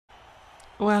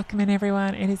Welcome in,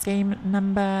 everyone. It is game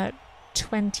number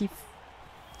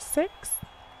 26,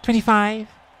 25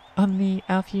 on the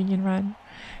Elf Union run.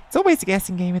 It's always a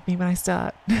guessing game with me when I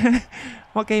start.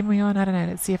 What game are we on? I don't know.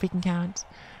 Let's see if we can count.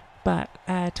 But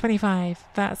 25,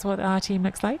 that's what our team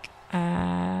looks like.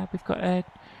 We've got a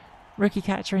rookie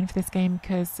catcher in for this game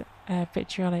because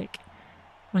Vitriolic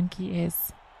Monkey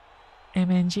is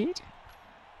MNG'd.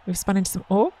 We've spun into some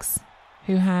orcs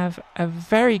who have a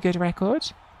very good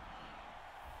record.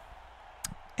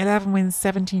 11 wins,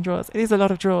 17 draws. It is a lot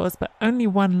of draws, but only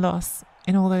one loss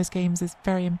in all those games is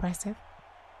very impressive.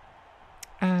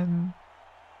 I'm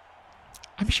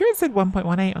sure it said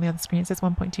 1.18 on the other screen. It says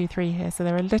 1.23 here, so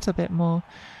they're a little bit more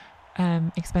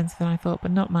expensive than I thought,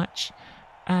 but not much.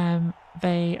 That's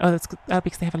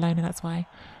because they have a loaner, that's why.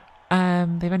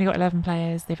 They've only got 11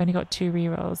 players. They've only got 2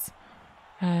 rerolls.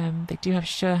 They do have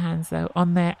sure hands, though.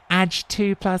 On their Edge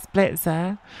 2 plus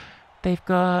Blitzer, they've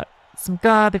got some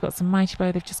guard, they've got some mighty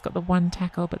blow, they've just got the 1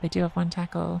 tackle, but they do have 1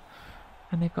 tackle,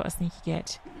 and they've got a sneaky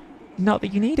git. Not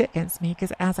that you need it against me,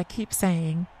 because as I keep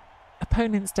saying,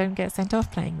 opponents don't get sent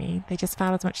off playing me, they just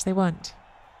foul as much as they want.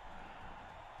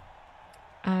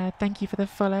 Thank you for the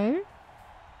follow.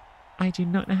 I do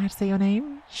not know how to say your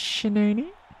name.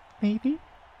 Shinoni, maybe?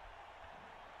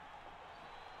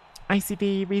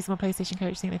 ICB, reasonable PlayStation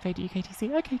coach, think they played at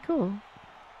UKTC. Okay, cool.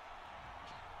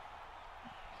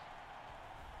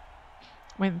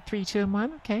 Went 3, 2, and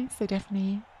 1. Okay, so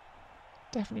definitely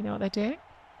know what they're doing.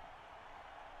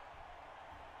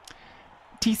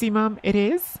 TC Mum, it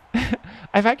is.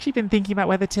 I've actually been thinking about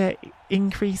whether to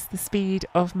increase the speed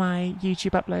of my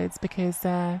YouTube uploads because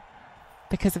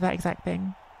of that exact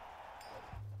thing.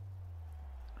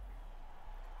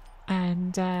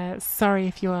 And sorry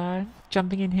if you are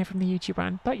jumping in here from the YouTube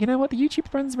run, but you know what? The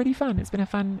YouTube run's really fun. It's been a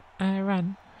fun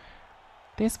run.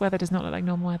 This weather does not look like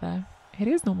normal weather. It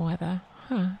is normal weather.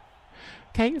 Huh.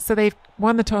 Okay, so they've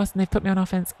won the toss and they've put me on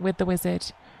offense with the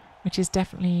wizard, which is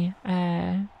definitely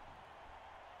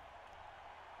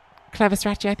clever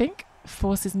strategy, I think.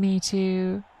 Forces me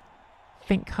to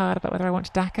think hard about whether I want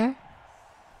to Dakar.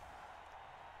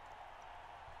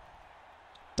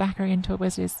 Dakar into a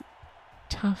wizard is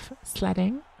tough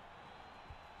sledding.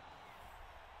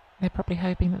 They're probably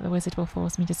hoping that the wizard will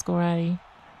force me to score early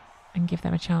and give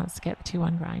them a chance to get the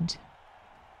 2-1 grind.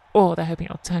 Or they're hoping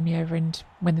it'll turn me over and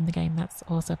win them the game. That's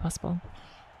also possible.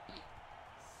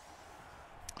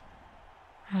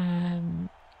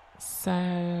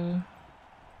 So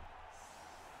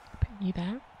put you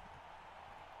there.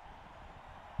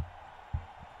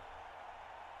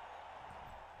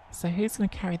 So who's going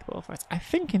to carry the ball for us? I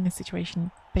think in this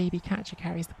situation, Baby Catcher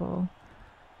carries the ball,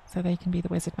 so they can be the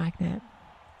wizard magnet.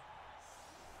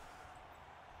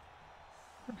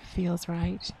 That feels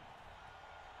right.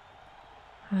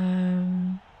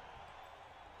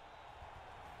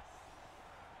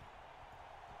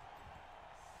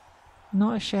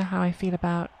 Not sure how I feel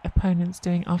about opponents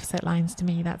doing offset lines to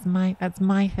me. That's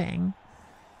my thing.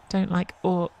 Don't like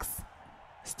orcs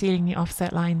stealing the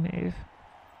offset line move.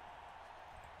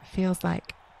 Feels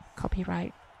like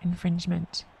copyright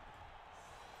infringement.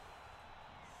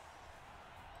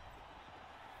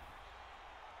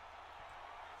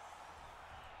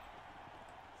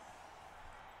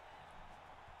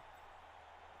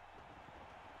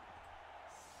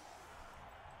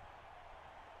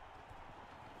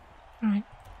 Alright,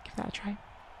 give that a try.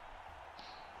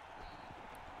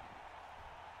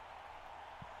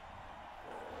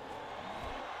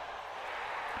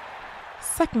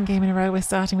 Second game in a row we're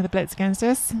starting with a blitz against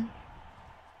us.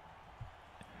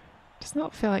 Does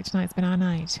not feel like tonight's been our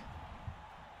night.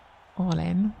 All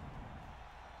in.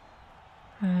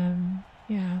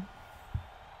 Yeah.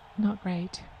 Not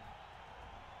great.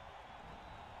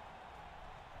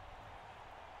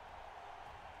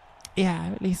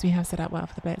 Yeah, at least we have set up well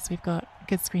for the blitz. We've got a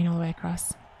good screen all the way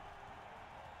across.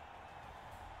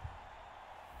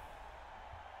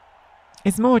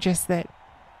 It's more just that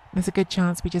there's a good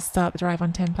chance we just start the drive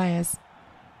on 10 players,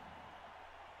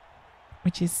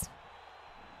 which is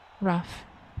rough,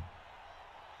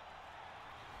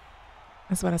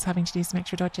 as well as having to do some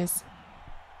extra dodges.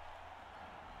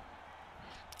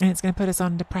 And it's going to put us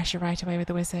under pressure right away with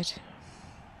the wizard.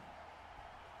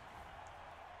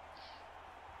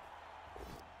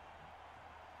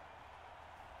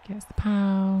 Gets the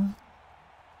POW.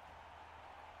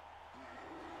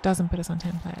 Doesn't put us on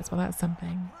 10 players. Well, that's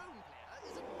something.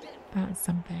 That's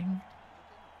something.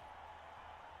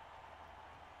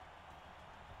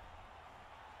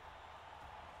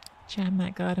 Jam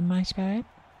that guard and mighty blow it.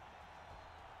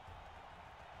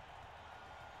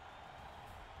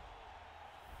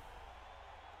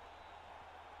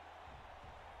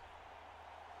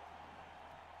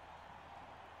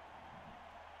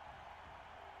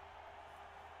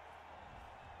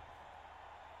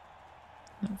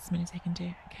 That's as many as I can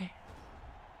do. Okay.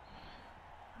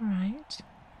 Alright.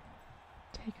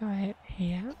 Take a hit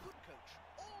here.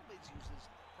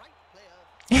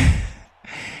 Do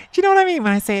you know what I mean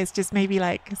when I say it's just maybe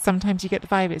like sometimes you get the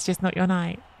vibe it's just not your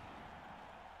night?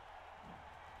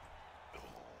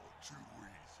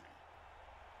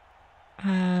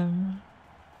 I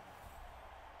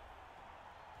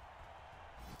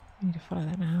need to follow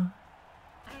that now.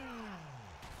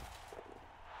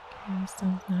 Okay, this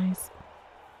sounds nice.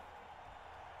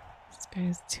 This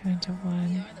goes 2 into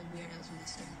 1.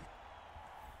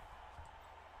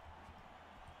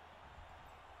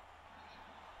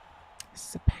 This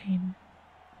is a pain.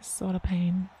 This sort of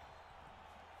pain.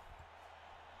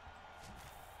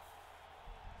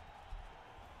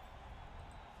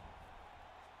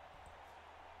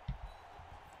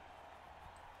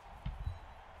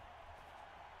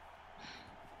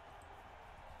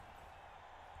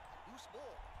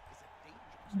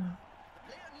 No.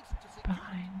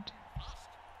 Behind.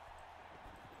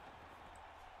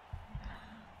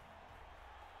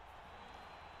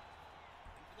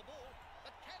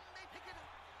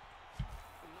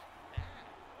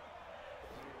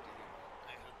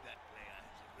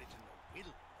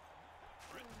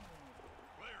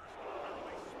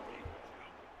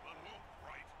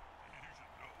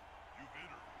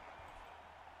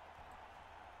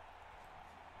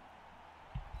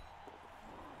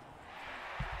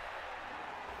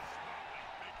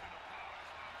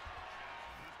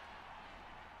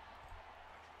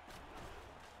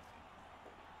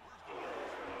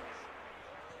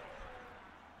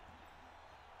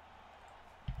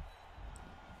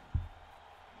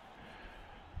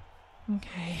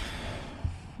 Okay.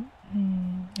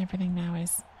 Everything now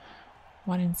is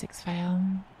 1 in 6 fail.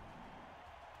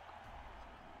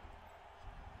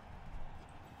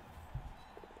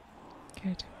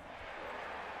 Good.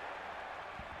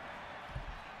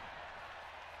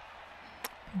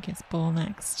 I think it's ball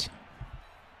next.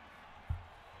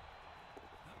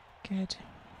 Good.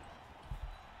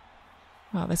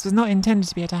 Well, this was not intended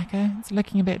to be a Dakar. It's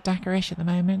looking a bit Dakar-ish at the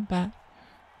moment, but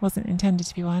wasn't intended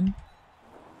to be one.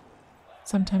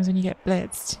 Sometimes when you get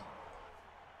blitzed,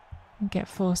 you get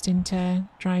forced into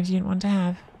drives you didn't want to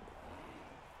have.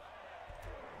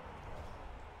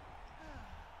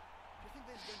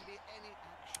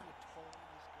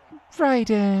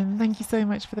 Ryden, thank you so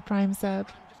much for the Prime sub.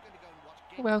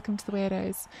 Welcome to the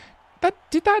Weirdos.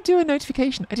 Did that do a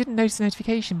notification? I didn't notice a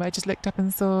notification, but I just looked up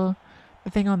and saw the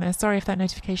thing on there. Sorry if that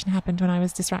notification happened when I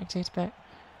was distracted, but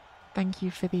thank you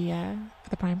for the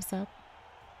Prime sub.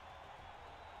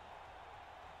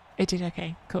 It did,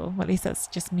 okay, cool. Well, at least that's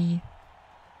just me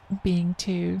being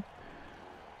too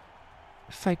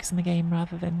focused on the game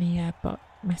rather than the bot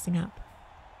messing up.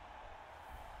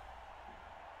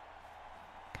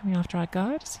 Coming after our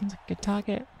guard, seems like a good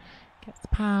target. Gets the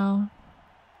POW.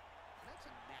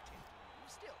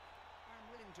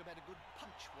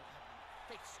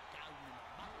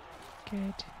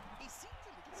 Good.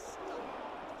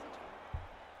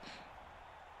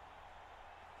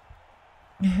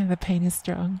 The pain is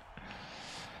strong.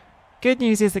 Good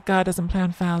news is that guard doesn't play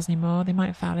on fouls anymore. They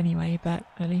might foul anyway, but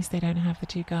at least they don't have the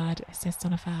 2 guard assists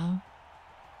on a foul.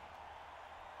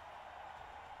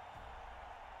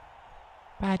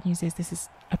 Bad news is this is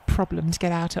a problem to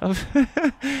get out of.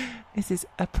 This is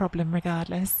a problem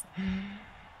regardless.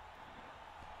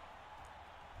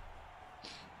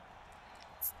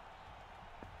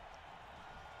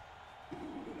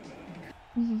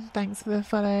 Thanks for the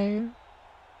follow,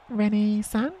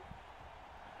 Rennie-san.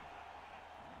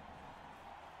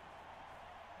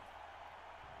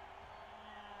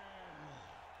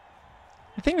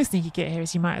 The thing with sneaky git here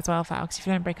is you might as well foul, because if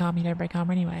you don't break armor, you don't break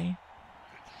armor anyway.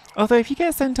 Although if you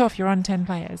get sent off, you're on 10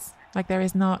 players. Like there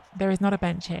is not a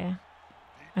bench here,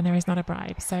 and there is not a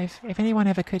bribe. So if anyone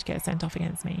ever could get sent off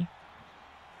against me,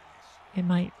 it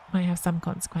might have some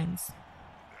consequence.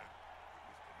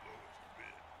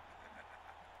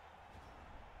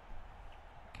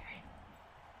 Okay,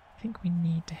 I think we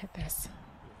need to hit this.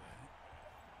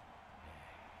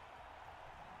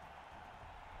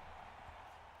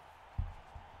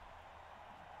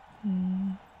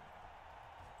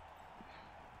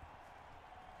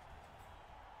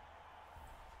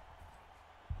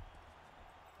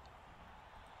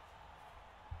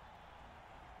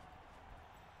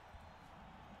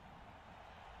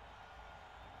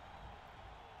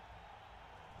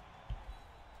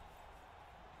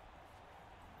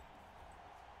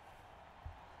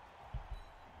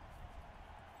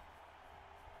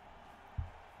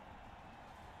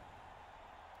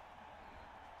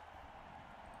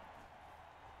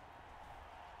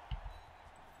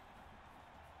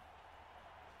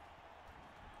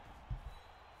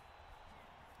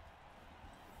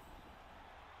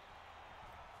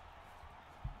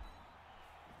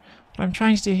 What I'm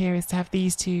trying to do here is to have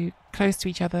these two close to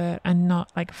each other and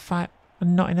not like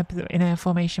not in a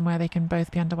formation where they can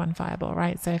both be under one fireball,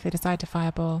 right? So if they decide to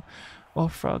fireball or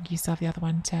frog, you still have the other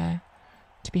one to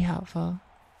be helpful.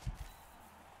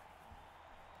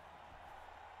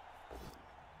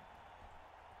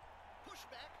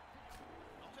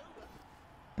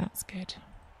 That's good.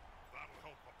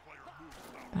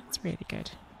 That's really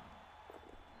good.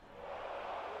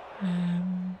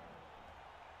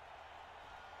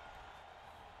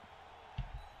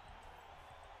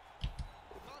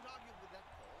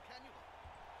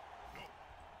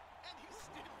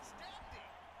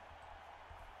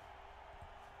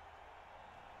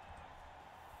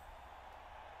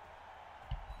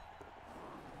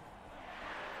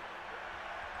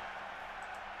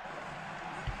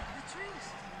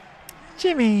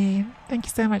 Jimmy, thank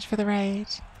you so much for the raid.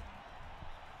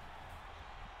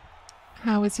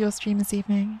 How was your stream this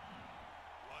evening?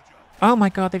 Oh my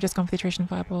god, they've just gone for the attrition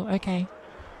fireball. Okay.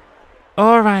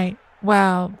 Alright.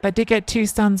 Well, they did get 2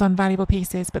 stuns on valuable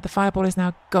pieces, but the fireball is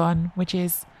now gone, which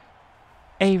is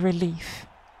a relief.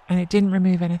 And it didn't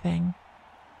remove anything.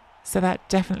 So that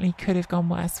definitely could have gone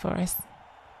worse for us.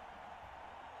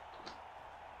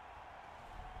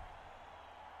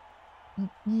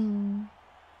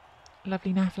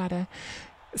 Lovely NAF ladder.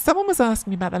 Someone was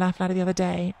asking me about the NAF ladder the other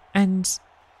day, and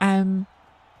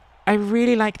I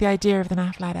really like the idea of the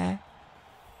NAF ladder,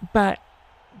 but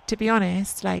to be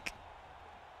honest, like,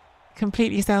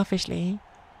 completely selfishly,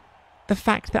 the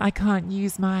fact that I can't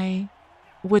use my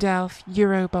Wood Elf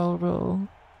Euro Bowl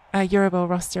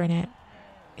roster in it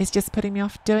is just putting me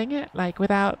off doing it, like,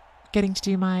 without getting to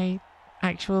do my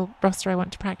actual roster I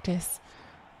want to practice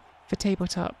for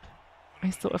tabletop.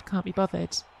 I sort of can't be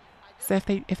bothered. So if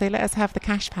they let us have the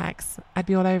cash packs, I'd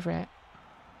be all over it.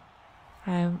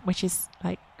 Which is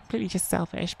like completely just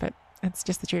selfish, but it's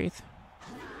just the truth.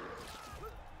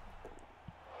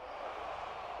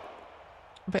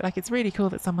 But like, it's really cool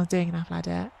that someone's doing an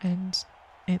ladder, and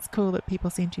it's cool that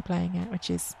people seem to be playing it, which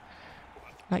is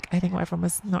like, I think what everyone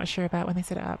was not sure about when they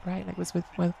set it up, right? Like, was with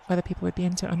whether people would be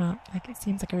into it or not. Like, it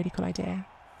seems like a really cool idea.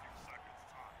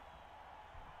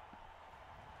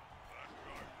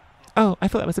 Oh, I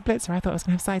thought that was a blitzer. I thought I was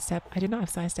going to have sidestep. I did not have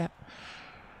sidestep.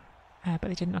 But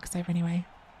they didn't knock us over anyway.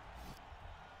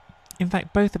 In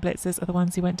fact, both the blitzers are the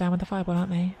ones who went down with the fireball,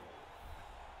 aren't they?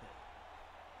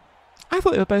 I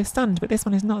thought they were both stunned, but this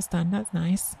one is not stunned. That's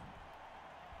nice.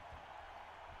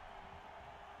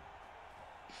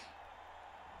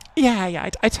 Yeah.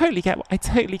 I totally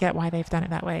get why they've done it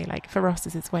that way. Like, for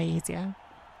rosters, it's way easier.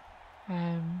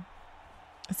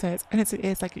 So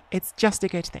it's just a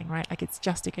good thing, right? Like, it's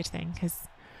just a good thing, because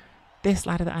this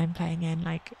ladder that I'm playing in,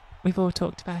 like, we've all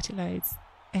talked about it loads.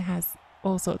 It has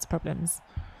all sorts of problems.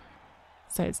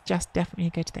 So it's just definitely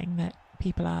a good thing that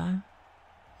people are,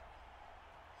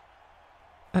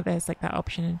 that there's like that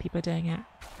option and people are doing it.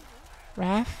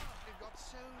 Ref?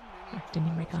 Didn't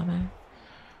even break armor.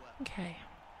 Okay.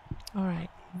 Alright.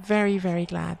 Very, very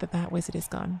glad that that wizard is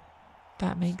gone.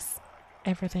 That makes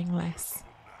everything less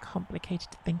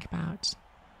complicated to think about.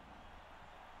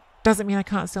 Doesn't mean I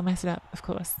can't still mess it up, of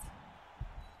course.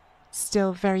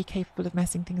 Still very capable of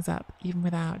messing things up, even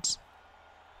without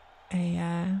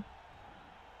a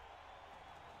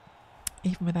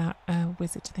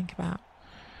wizard to think about.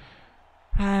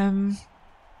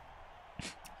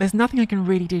 There's nothing I can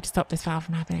really do to stop this foul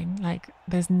from happening. Like,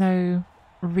 there's no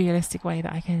realistic way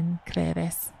that I can clear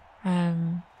this.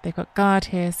 They've got guard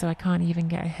here, so I can't even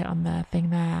get a hit on the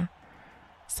thing there.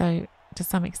 So to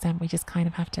some extent, we just kind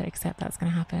of have to accept that's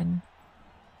going to happen.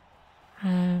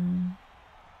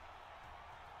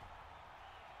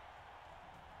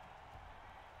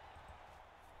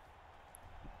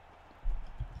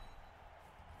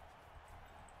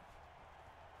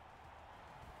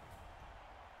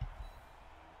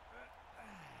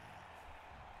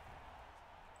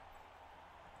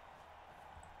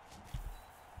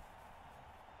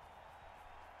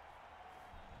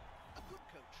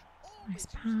 Nice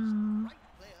pal.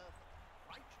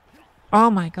 Oh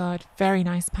my god, very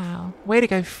nice pal. Way to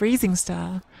go, Freezing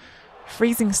Star.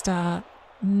 Freezing Star,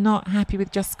 not happy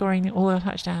with just scoring all the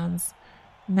touchdowns.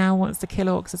 Now wants to kill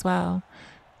orcs as well.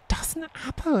 Doesn't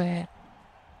Apo it?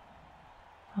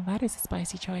 Well, that is a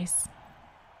spicy choice.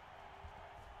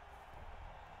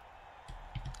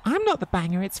 I'm not the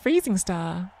banger, it's Freezing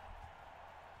Star.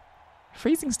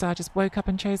 Freezing Star just woke up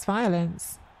and chose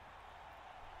violence.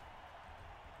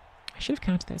 I should have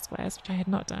counted those squares, which I had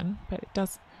not done, but it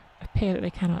does appear that they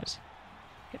cannot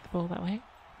get the ball that way.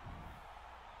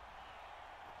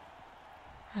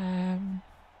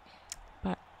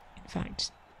 But in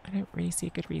fact, I don't really see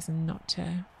a good reason not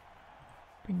to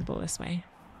Bring the ball this way.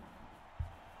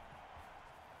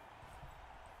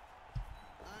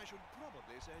 I should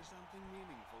probably say something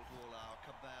meaningful to all our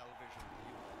cabal vision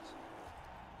viewers.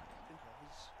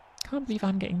 Can't believe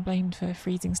I'm getting blamed for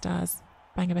Freezing Star's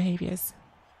banger behaviours.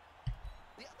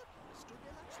 The other players stood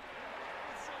there like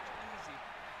it's such easy.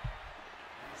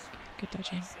 Good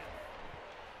dodging.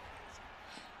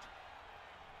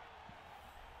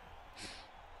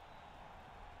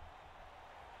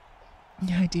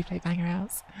 Yeah, I do play banger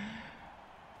outs.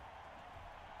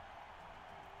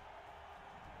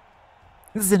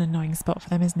 This is an annoying spot for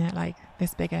them, isn't it? Like,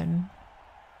 this big and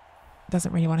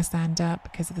doesn't really want to stand up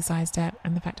because of the side step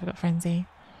and the fact I've got frenzy.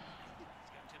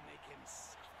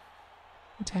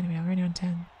 What turn are we on? We're only on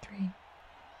turn 3.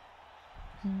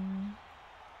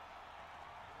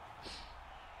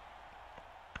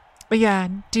 But yeah,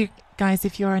 do guys,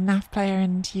 if you're a NAF player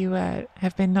and you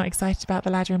have been not excited about the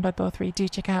ladder in Blood Bowl 3, do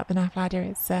check out the NAF ladder.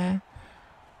 It's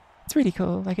really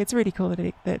cool. Like, it's really cool that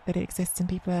it exists and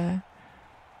people are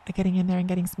getting in there and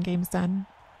getting some games done.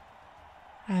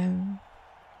 I'm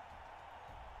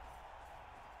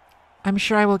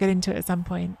sure I will get into it at some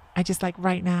point. I just, like,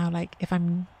 right now, like, if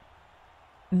I'm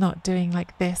not doing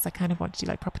like this, I kind of want to do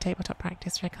like proper tabletop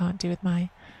practice, which I can't do with my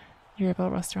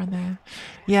Eurobowl roster on there.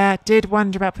 Yeah, did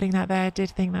wonder about putting that there.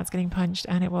 Did think that's getting punched,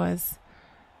 and it was.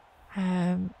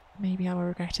 Maybe I will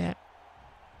regret it.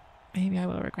 Maybe I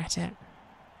will regret it.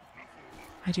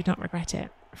 I do not regret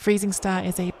it. Freezing Star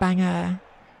is a banger,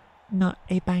 not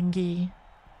a bangy.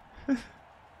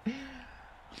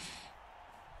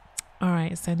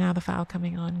 Alright, so now the foul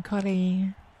coming on.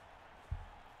 Collie.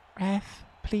 Ref.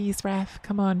 Please, ref.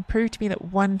 Come on. Prove to me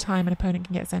that one time an opponent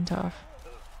can get sent off.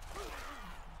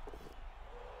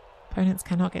 Opponents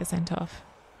cannot get sent off.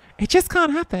 It just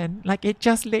can't happen. Like, it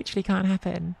just literally can't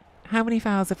happen. How many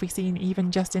fouls have we seen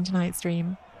even just in tonight's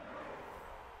stream?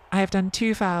 I have done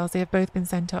 2 fouls. They have both been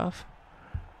sent off.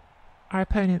 Our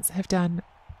opponents have done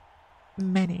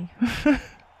many.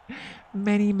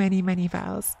 many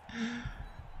fouls.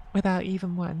 Without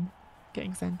even one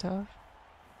getting sent off.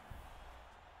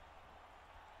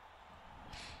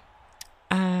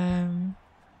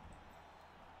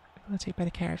 We'll take better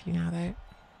care of you now, though.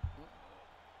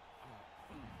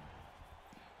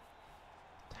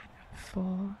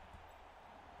 4.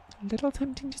 A little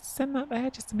tempting just to send that there,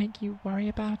 just to make you worry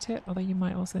about it. Although you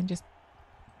might also then just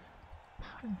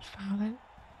foul it.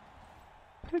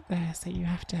 Put it there so you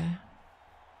have to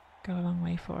go a long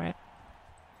way for it.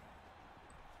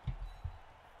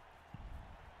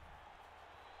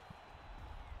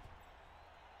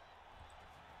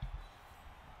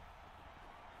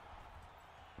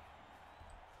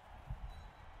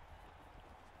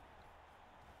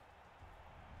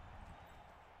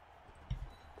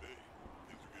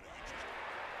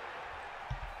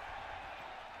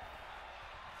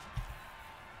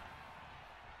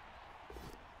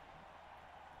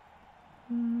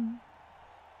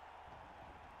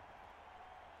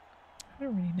 I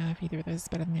don't really know if either of those is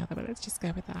better than the other, but let's just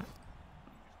go with that.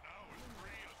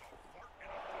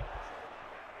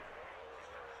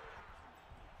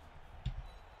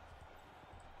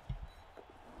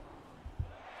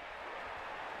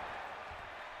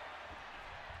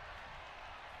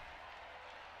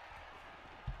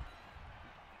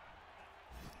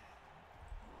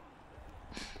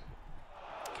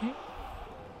 Okay.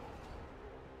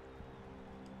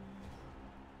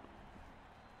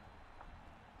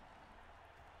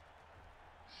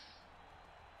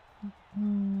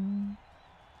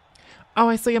 Oh,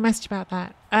 I saw your message about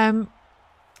that.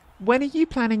 When are you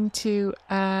planning to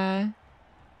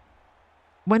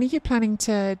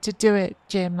do it,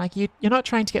 Jim? Like, you're not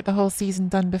trying to get the whole season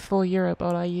done before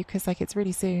Eurobowl, are you? Because like it's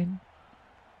really soon.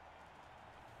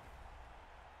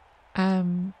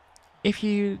 If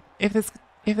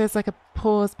there's like a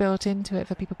pause built into it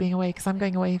for people being away, because I'm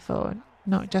going away for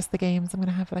not just the games, I'm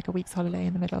going to have like a week's holiday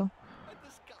in the middle,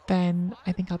 then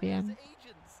I think I'll be in.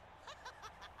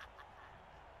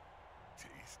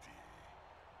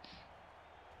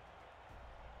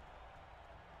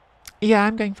 Yeah,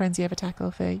 I'm going Frenzy over Tackle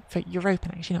for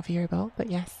European, actually, not for Eurobowl, but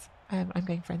yes, I'm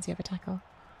going Frenzy over Tackle.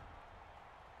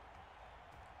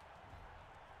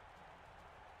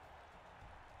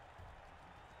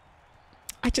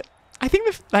 I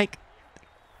think like,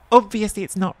 obviously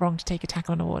it's not wrong to take a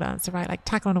tackle on a war dancer, right? Like,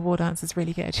 tackle on a war dancer is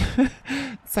really good.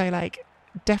 So like,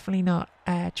 definitely not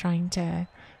trying to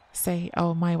say,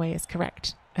 oh, my way is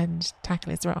correct and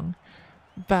tackle is wrong.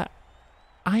 But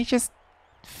I just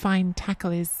find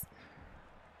tackle is,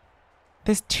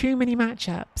 there's too many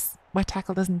matchups where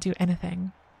tackle doesn't do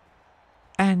anything.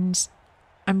 And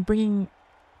I'm bringing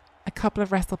a couple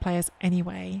of wrestle players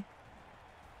anyway.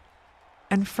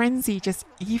 And Frenzy, just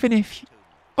even if,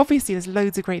 obviously there's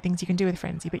loads of great things you can do with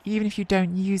Frenzy, but even if you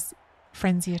don't use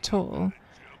Frenzy at all,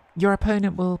 your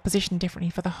opponent will position differently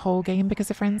for the whole game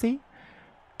because of Frenzy.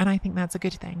 And I think that's a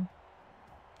good thing.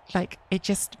 Like, it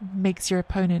just makes your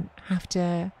opponent have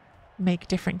to make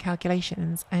different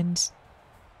calculations. And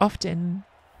often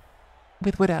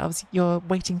with Wood Elves, you're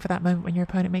waiting for that moment when your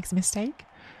opponent makes a mistake.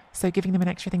 So giving them an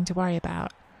extra thing to worry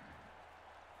about,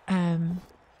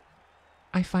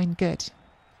 I find good.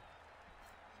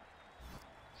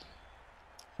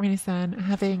 Rina-san,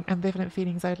 having ambivalent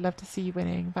feelings, I would love to see you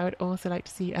winning, but I would also like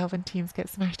to see Elven teams get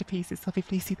smashed to pieces. Sophie,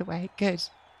 please see the way. Good.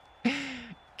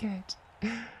 Good.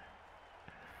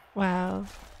 Well,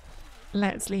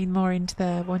 let's lean more into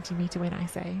the wanting me to win, I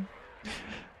say.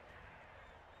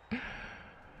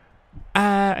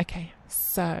 Okay,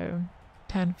 so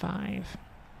turn 5.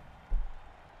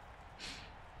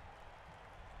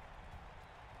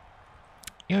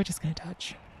 You're just going to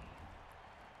dodge.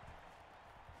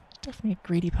 Definitely a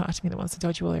greedy part of me that wants to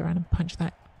dodge you all the way around and punch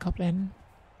that goblin.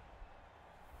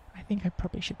 I think I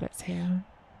probably should blitz here.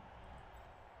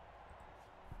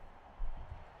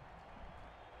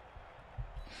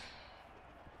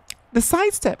 The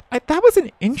sidestep, that was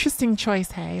an interesting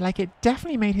choice, hey? Like, it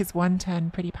definitely made his one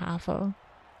turn pretty powerful.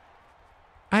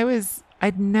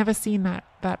 I'd never seen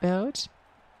that build.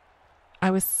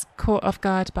 I was caught off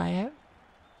guard by it,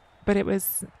 but it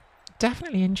was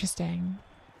definitely interesting.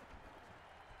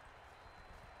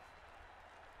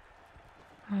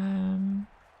 I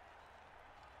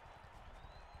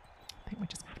think we're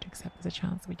just going to have to accept there's a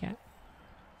chance we get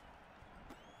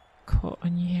caught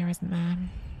on you here, isn't there?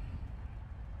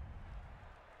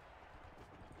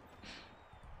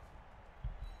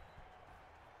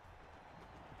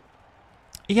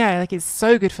 Yeah, like, it's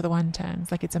so good for the one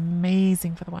turns. Like, it's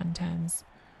amazing for the one turns.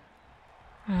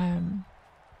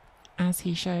 As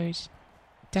he showed,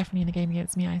 definitely in the game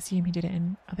against me. I assume he did it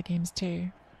in other games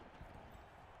too.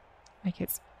 Like,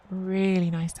 it's really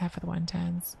nice to have for the one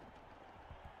turns.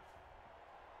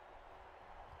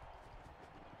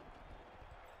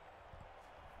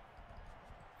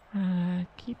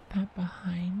 Keep that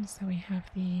behind so we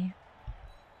have the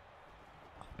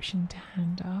option to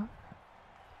hand off.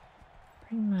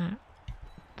 Bring that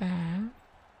there.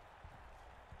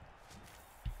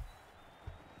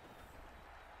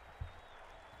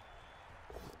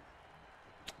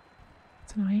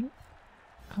 It's annoying.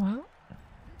 Oh well.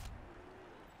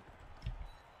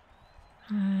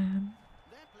 I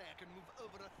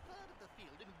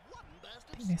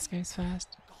think this goes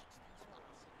first.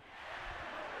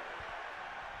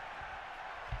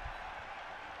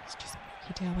 Let's just make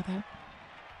you deal with it.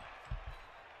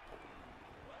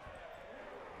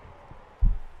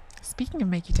 Speaking of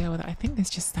make you deal with it, I think this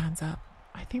just stands up.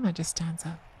 I think that just stands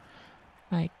up.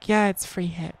 Like, yeah, it's free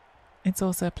hit. It's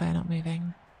also a player not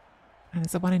moving. And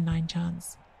it's a 1 in 9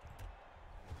 chance.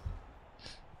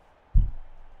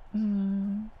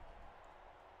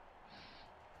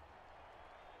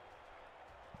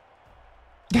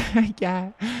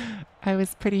 Yeah, I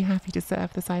was pretty happy to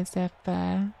serve the sidestep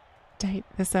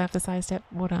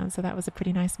war dance, so that was a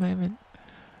pretty nice moment.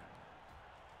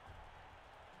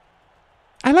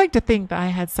 I like to think that I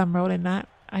had some role in that.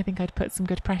 I think I'd put some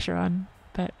good pressure on,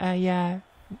 but yeah,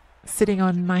 sitting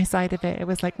on my side of it, it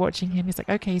was like watching him. He's like,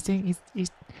 okay,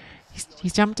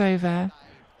 he's jumped over.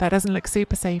 That doesn't look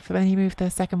super safe. But then he moved the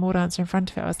second war dancer in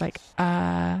front of it. I was like,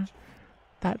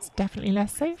 that's definitely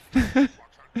less safe.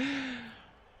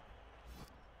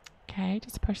 Okay,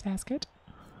 just a push there's good.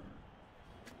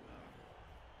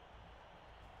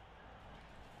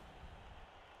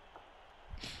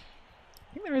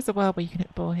 I think there is a world where you can hit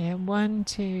the ball here. 1,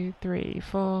 2, 3,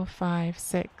 4, 5,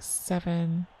 6,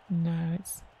 7. No,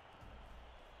 it's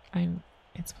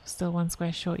still one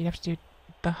square short. You'd have to do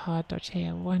the hard dodge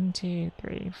here. 1, 2,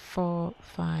 3, 4,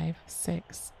 5,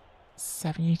 6,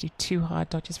 7. You need to do 2 hard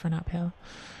dodges for an uphill.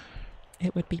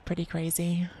 It would be pretty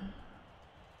crazy.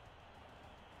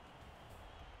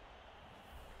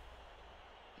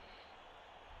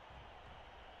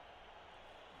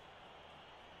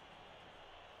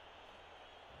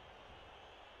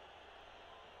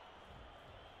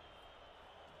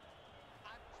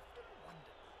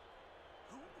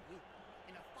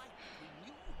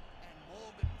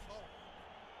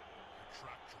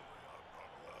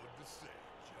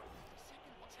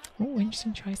 Oh,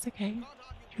 interesting choice. Okay.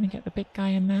 Trying to get the big guy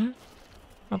in there.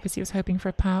 Obviously, he was hoping for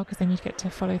a pow because then you'd get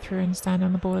to follow through and stand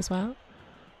on the ball as well.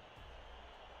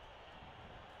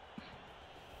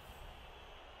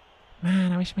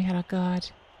 Man, I wish we had our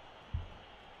guard.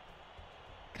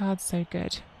 Guard's so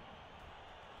good.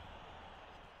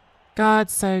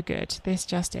 Guard's so good. This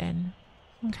just in.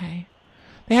 Okay.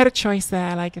 They had a choice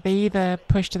there. Like, they either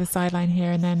push to the sideline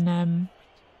here and then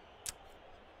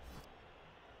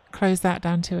close that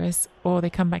down to us, or they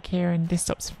come back here and this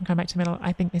stops from coming back to the middle.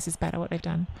 I think this is better what they've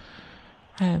done.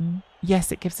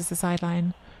 Yes, it gives us a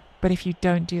sideline, but if you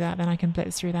don't do that, then I can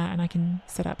blitz through that and I can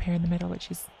set up here in the middle, which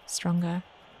is stronger.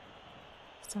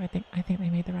 So I think they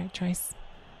made the right choice.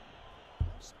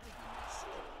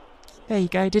 There you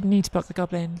go. Didn't need to block the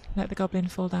goblin. Let the goblin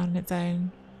fall down on its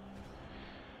own.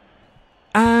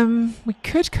 We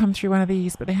could come through one of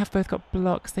these, but they have both got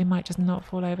blocks. They might just not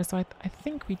fall over. So I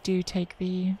think we do take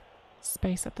the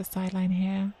space up the sideline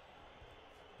here.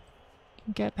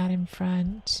 Get that in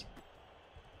front.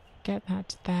 Get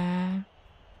that there.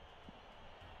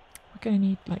 We're going to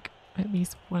need like at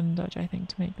least one dodge, I think,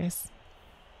 to make this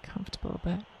comfortable,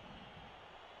 but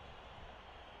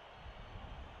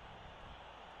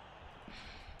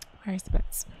where's the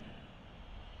bits?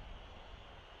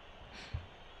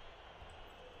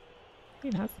 I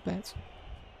think that's the bit.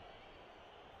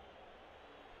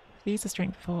 These are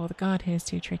strength 4. The guard here is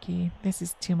too tricky. This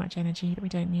is too much energy that we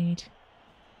don't need.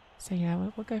 So yeah,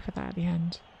 we'll go for that at the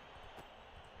end.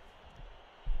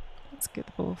 Let's get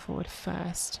the ball forward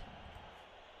first.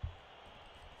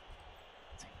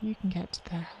 So you can get to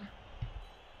there.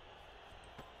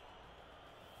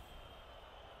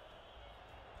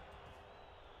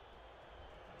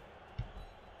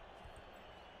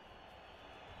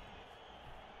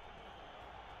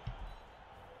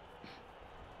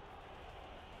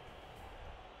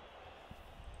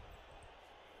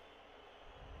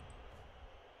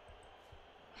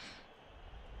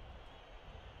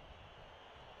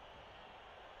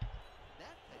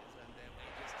 That player's earned their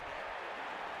wages today.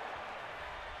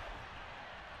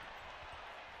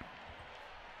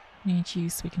 Need you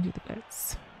so we can do the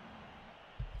bits.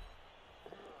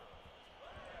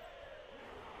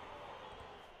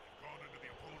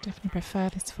 Definitely prefer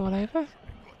this to fall over.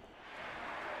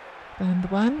 Burn the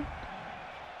one.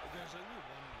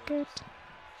 Good.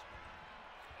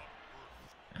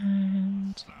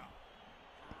 And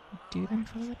do them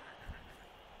follow it.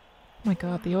 Oh my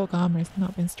god, the orc armor has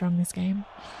not been strong this game.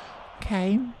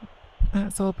 Okay,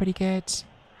 that's all pretty good.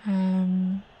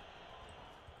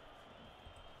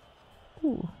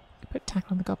 Ooh, put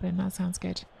tackle on the goblin, that sounds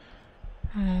good.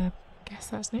 Guess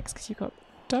that's next because you've got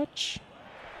dodge.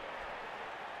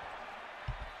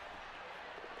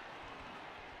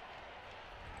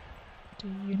 Do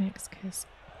you next because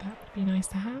that would be nice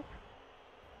to have.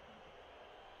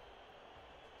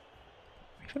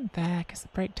 Even there, because the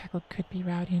break tackle could be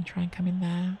rowdy and try and come in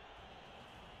there.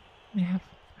 Have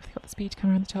they got the speed to come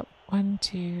around the top? 1,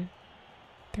 2,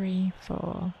 3,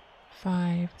 4,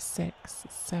 5, 6,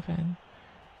 7,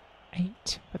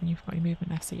 8. But then you've got your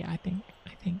movement left, so yeah, I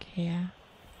think here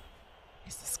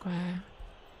is the square.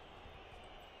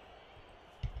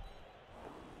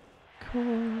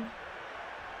 Cool.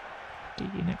 Do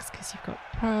you next because you've got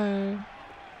pro.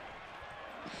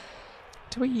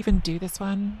 Do we even do this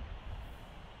one?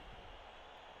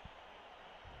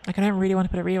 Like, I don't really want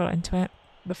to put a reroll into it.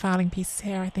 The fouling piece is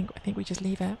here. I think we just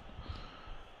leave it.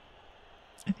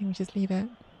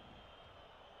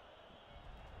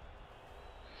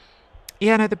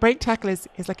 Yeah, no, the break tackle is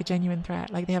like a genuine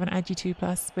threat. Like, they have an agi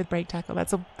 2+ with break tackle.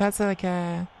 That's like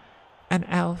an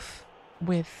elf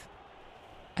with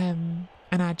an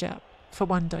agi up for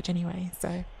 1 dodge anyway.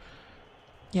 So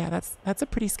yeah, that's a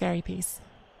pretty scary piece.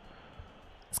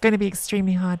 It's going to be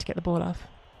extremely hard to get the ball off.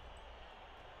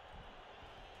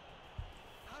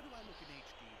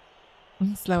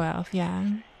 Slow elf,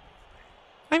 yeah.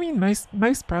 I mean,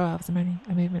 most pro elves are only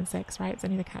a movement 6, right? It's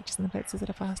only the catches and the blitzers that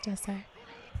are faster, so.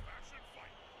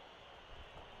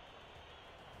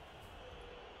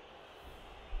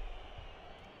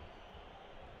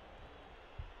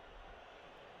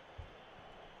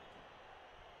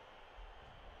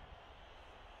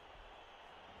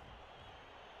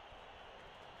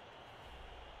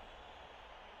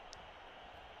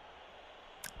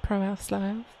 Pro elf, slow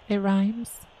elf, it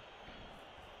rhymes.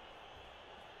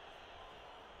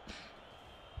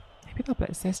 Maybe they'll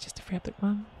blitz this just to free up the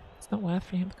one. It's not worth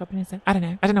freeing up the goblin, is it? I don't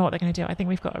know. I don't know what they're going to do. I think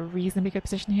we've got a reasonably good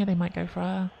position here. They might go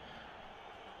for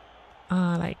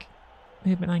our like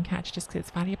movement line catch just because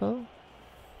it's valuable.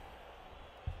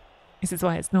 This is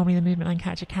why it's normally the movement line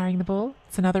catcher carrying the ball.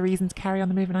 It's another reason to carry on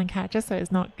the movement line catcher so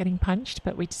it's not getting punched,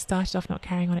 but we started off not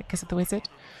carrying on it because of the wizard.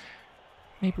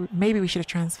 Maybe we should have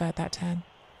transferred that turn.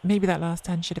 Maybe that last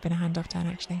turn should have been a handoff turn,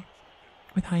 actually,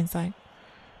 with hindsight.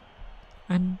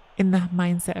 I'm in the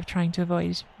mindset of trying to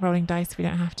avoid rolling dice if we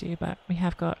don't have to, but we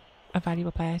have got a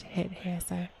valuable player to hit here,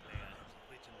 so.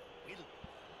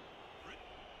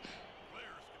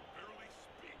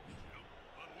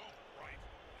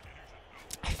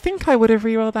 think I would have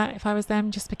rerolled that if I was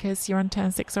them, just because you're on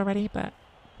turn 6 already, but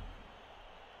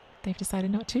they've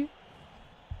decided not to.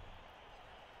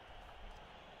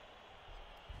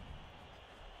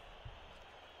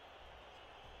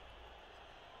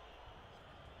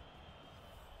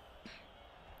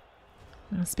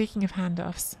 Now, speaking of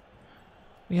handoffs,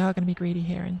 we are going to be greedy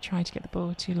here and try to get the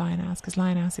ball to Lionhouse, because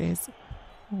Lionhouse is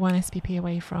 1 SPP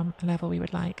away from a level we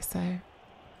would like, so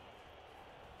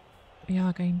we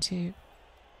are going to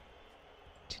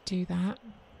do that.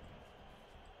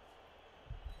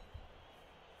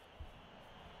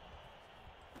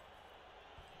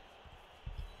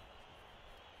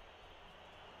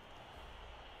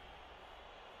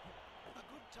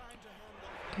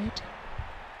 Good.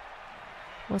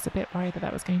 Was a bit worried that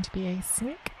that was going to be a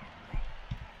snick.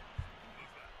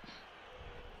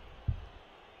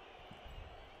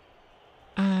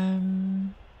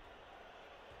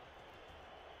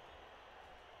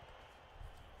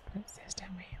 What's this,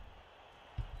 don't we?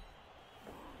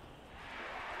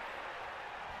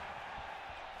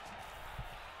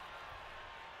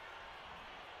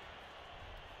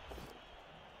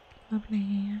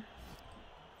 Lovely.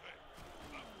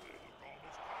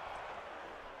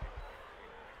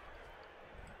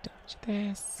 Dodge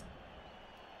this.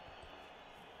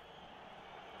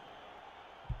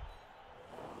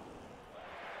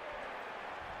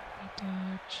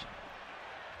 Dodge.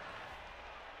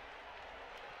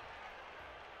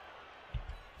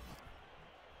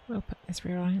 We'll put this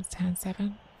rear on, it's turn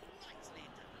 7.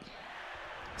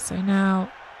 So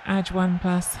now Edge 1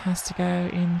 plus has to go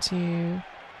into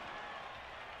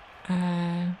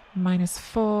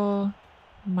 -4,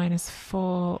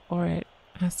 -4, or it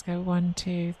has to go 1,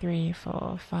 2, 3,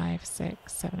 4, 5,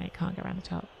 6, 7, 8. Can't go around the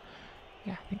top.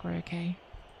 Yeah, I think we're okay.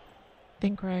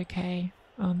 Think we're okay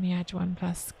on the Edge 1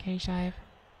 plus K-Shive.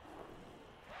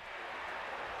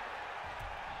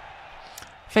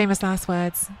 Famous last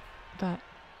words, but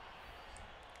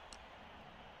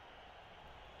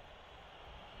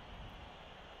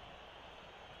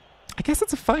I guess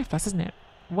it's a 5 plus, isn't it?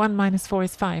 1 minus 4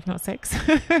 is 5, not 6.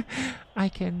 I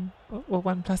can, or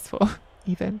 1 plus 4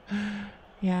 even.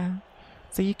 Yeah.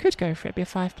 So you could go for it, be a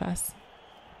 5 plus,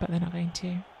 but they're not going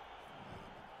to.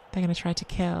 They're going to try to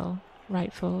kill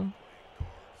Rightful.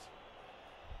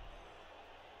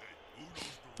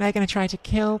 They're going to try to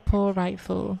kill poor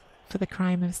Rightful for the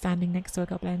crime of standing next to a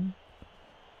goblin.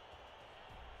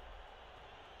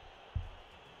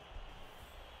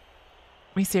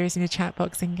 We seriously need a chat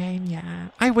box in game? Yeah.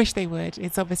 I wish they would.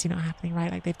 It's obviously not happening,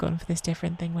 right? Like they've gone for this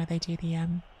different thing where they do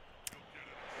the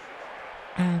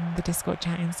Discord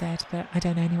chat instead, but I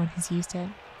don't know anyone who's used it.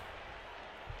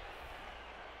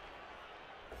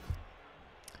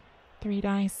 3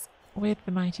 dice with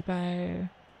the mighty bow.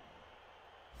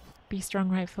 Be strong,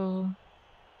 Rightful.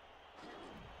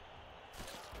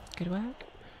 Good work.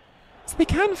 So they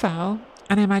can foul,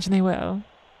 and I imagine they will.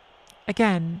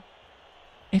 Again,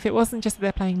 if it wasn't just that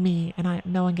they're playing me and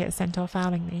no one gets sent off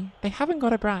fouling me, they haven't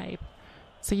got a bribe.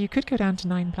 So you could go down to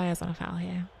 9 players on a foul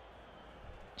here.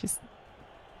 Just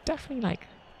definitely like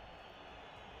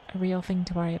a real thing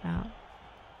to worry about.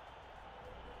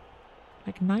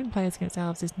 Like 9 players against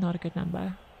elves is not a good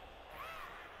number.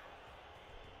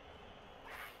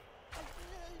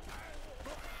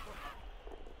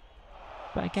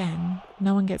 But again,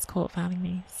 no one gets caught fouling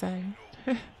me, so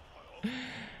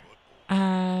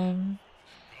okay.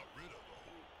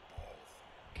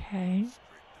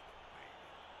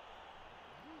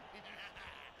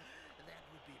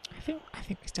 I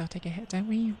think we still take a hit, don't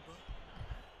we?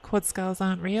 Quad skulls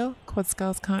aren't real. Quad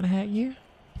skulls can't hurt you.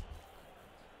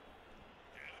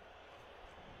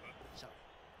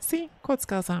 See, quad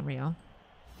skulls aren't real.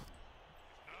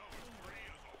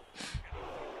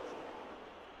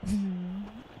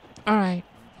 All right.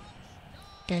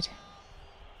 Good.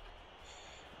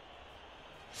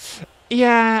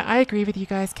 Yeah, I agree with you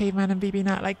guys, Caveman and BB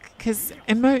Nut. Like, because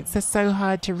emotes are so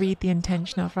hard to read the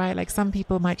intention of, right? Like, some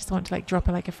people might just want to like drop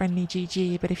a friendly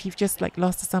GG, but if you've just like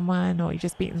lost to someone or you've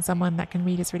just beaten someone, that can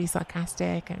read as really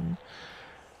sarcastic, and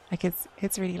like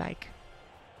it's really like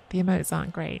the emotes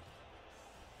aren't great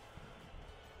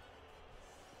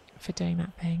for doing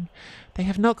that thing. They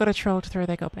have not got a troll to throw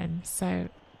their goblin, so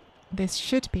this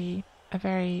should be a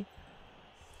very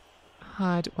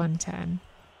hard 1 turn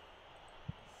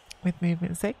with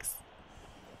movement 6.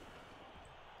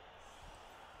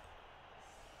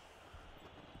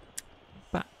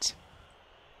 But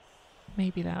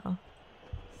maybe they'll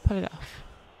pull it off.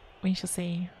 We shall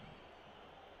see.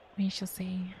 We shall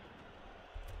see.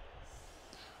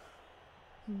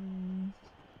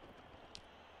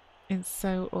 It's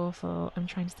so awful. I'm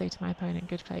trying to say to my opponent,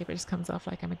 good play, but it just comes off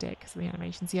like I'm a dick because of the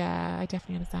animations. Yeah, I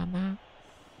definitely understand that.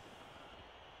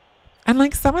 And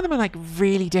like some of them are like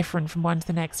really different from one to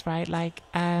the next, right? Like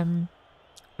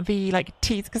the like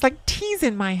tease, because like tease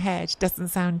in my head doesn't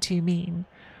sound too mean,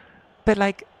 but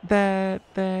like the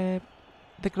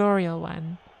Glorial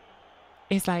one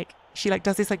is like she like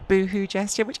does this like boohoo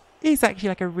gesture, which is actually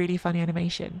like a really funny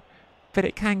animation, but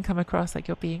it can come across like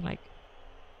you're being like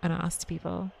an ass to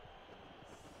people.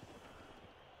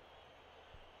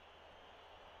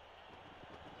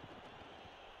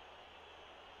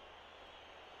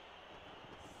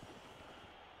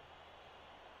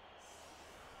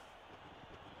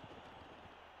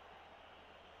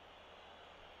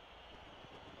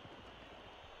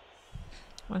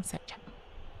 One sec, chat.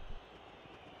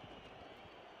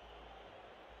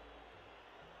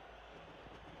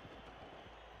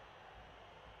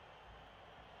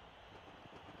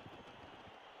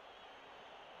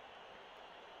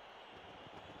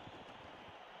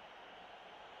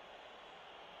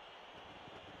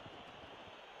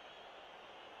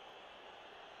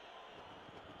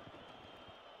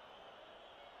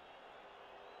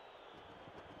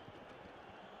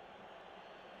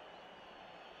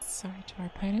 Sorry to our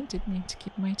opponent, didn't mean to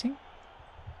keep him waiting.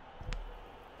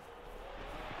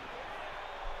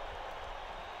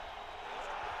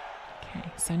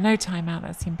 Okay, so no timeout,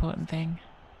 that's the important thing.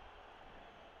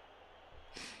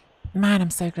 Man,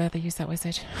 I'm so glad they used that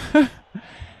wizard. The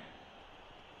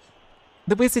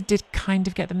wizard did kind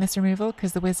of get them this removal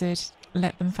because the wizard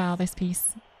let them foul this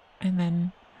piece and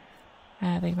then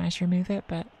they managed to remove it,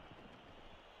 but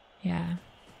yeah,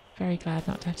 very glad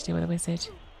not to have to deal with a wizard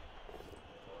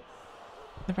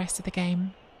the rest of the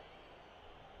game.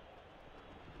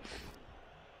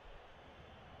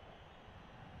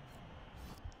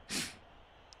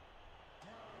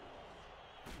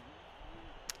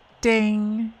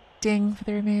 Ding! Ding for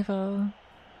the removal.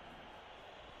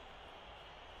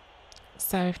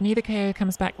 So if neither KO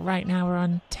comes back right now, we're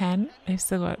on 10. They've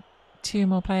still got 2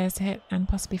 more players to hit and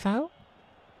possibly foul.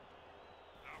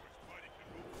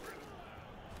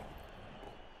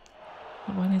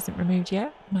 That one isn't removed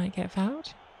yet. Might get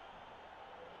fouled.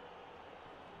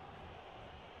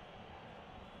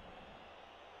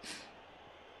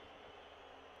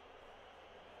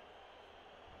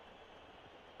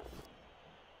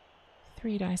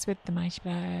 Three dice with the mighty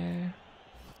blow.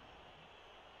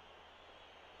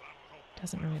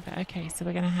 Doesn't remove that. Okay, so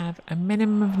we're going to have a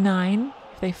minimum of 9.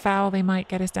 If they foul, they might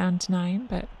get us down to 9,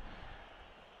 but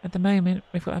at the moment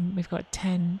we've got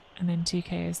 10 and then 2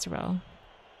 KOs to roll.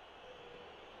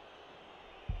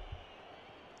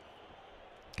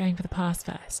 Going for the pass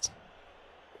first.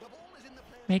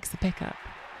 Makes the pickup.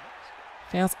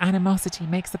 Fails animosity.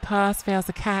 Makes the pass. Fails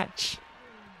the catch.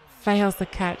 Fails the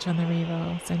catch on the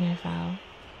reroll, so no foul.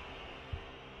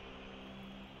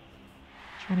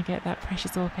 Trying to get that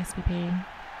precious orc SPP.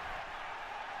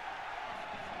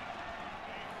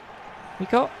 We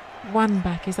got one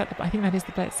back. Is that the... I think that is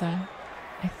the blitzer.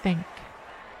 I think.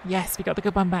 Yes, we got the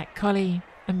good one back. Collie.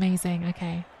 Amazing.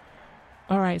 Okay.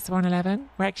 Alright, so we're on 11.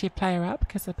 We're actually a player up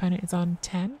because the opponent is on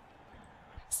 10.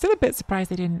 Still a bit surprised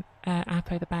they didn't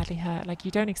Apo the badly hurt. Like,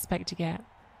 you don't expect to get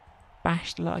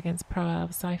bashed a lot against Pro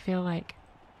Elves, so I feel like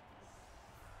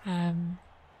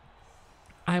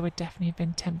I would definitely have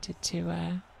been tempted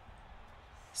to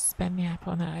spend the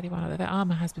Apo on that early one, although their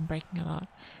armor has been breaking a lot.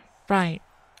 Right,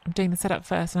 I'm doing the setup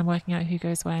first and I'm working out who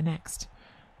goes where next.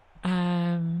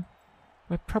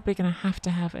 We're probably going to have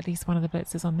at least one of the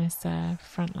blitzers on this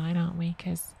front line, aren't we?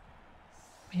 Because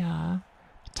we are.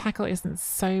 Tackle isn't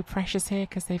so precious here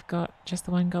because they've got just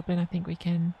the one goblin. I think we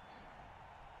can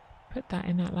put that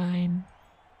in that line.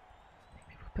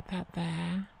 Maybe we'll put that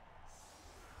there.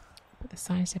 Put the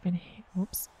side step in here.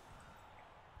 Oops.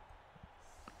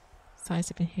 Side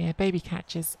step in here. Baby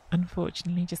catchers,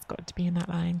 unfortunately, just got to be in that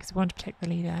line because we want to protect the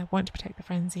leader, want to protect the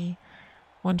frenzy,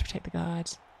 want to protect the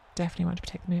guard. Definitely want to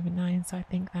protect the movement 9, so I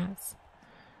think that's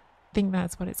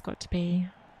what it's got to be.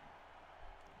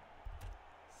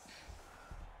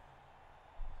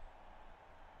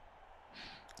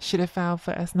 Should have fouled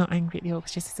first, not angry at the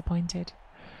orcs, just disappointed.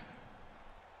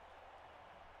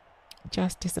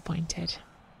 Just disappointed.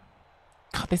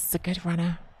 God, this is a good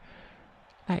runner.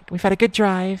 Like, we've had a good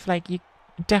drive, like you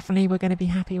definitely were going to be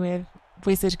happy with.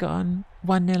 Wizard gone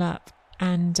 1-0 up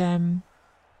and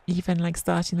even like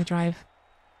starting the drive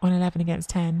on 11 against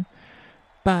 10,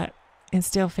 but it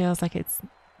still feels like it's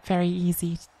very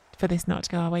easy for this not to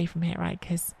go away from here, right?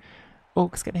 Because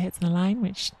orcs get the hits on the line,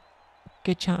 which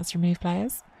good chance to remove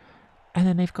players, and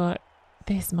then they've got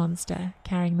this monster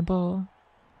carrying the ball.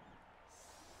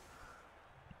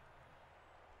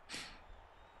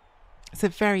 It's a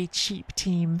very cheap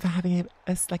team for having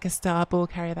like a star ball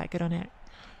carrier that good on it.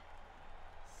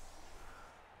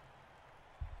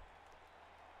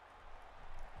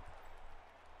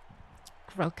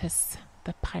 Grulkus,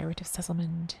 the pirate of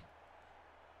Settlement.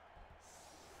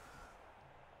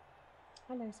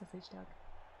 Hello, sausage dog.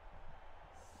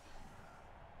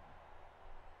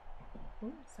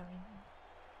 Oh, sorry.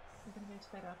 We're going to go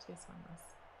to bed after this one,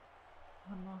 Ross.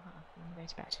 One more half and then go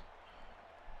to bed.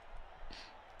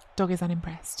 Dog is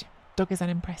unimpressed. Dog is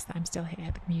unimpressed that I'm still here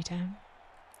at the computer.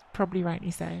 Probably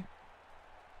rightly so.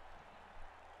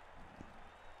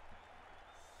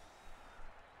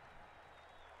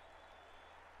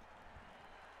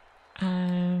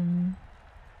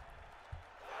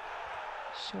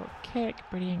 Short kick,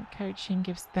 brilliant coaching,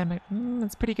 gives them a...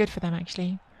 that's pretty good for them,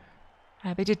 actually.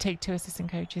 They did take 2 assistant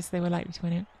coaches, so they were likely to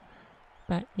win it.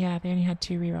 But yeah, they only had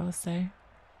 2 rerolls, so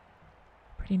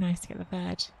pretty nice to get the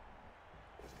 3rd.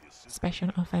 Especially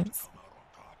on offense.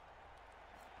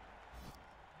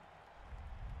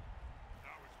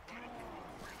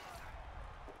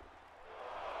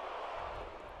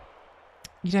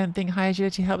 You don't think high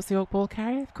agility helps the orc ball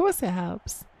carrier? Of course it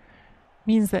helps.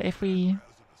 Means that if we...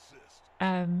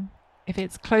 if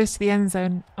it's close to the end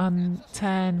zone on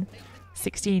turn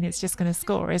 16, it's just going to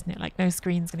score, isn't it? Like, no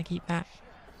screen's going to keep that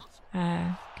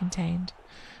contained.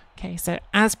 Okay, so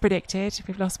as predicted,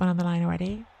 we've lost one on the line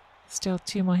already. Still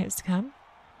 2 more hits to come.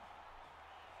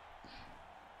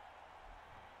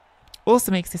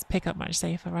 Also makes this pickup much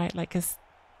safer, right? Like, because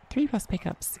 3+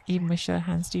 pickups, even with sure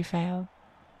hands, do fail.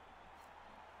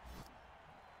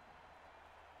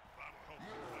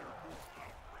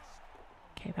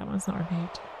 Okay, that one's not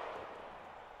removed.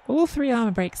 All 3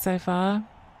 armor breaks so far,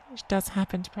 which does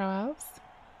happen to Pro Elves.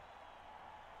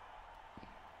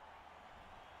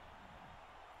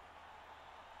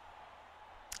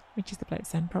 Which is the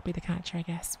blitz then? Probably the catcher, I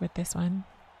guess, with this one.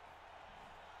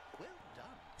 Well done.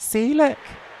 See, look!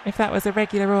 If that was a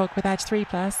regular orc with edge 3+,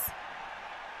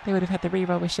 they would have had the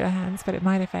reroll with sure hands, but it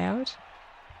might have failed.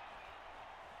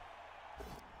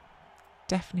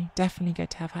 Definitely good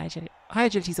to have high agility. High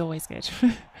agility is always good.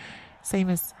 Same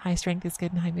as high strength is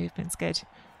good and high movement's good.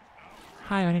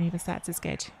 High on any of the stats is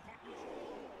good.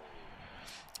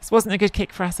 This wasn't a good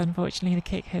kick for us, unfortunately. The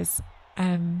kick has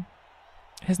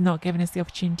not given us the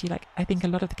opportunity. Like, I think a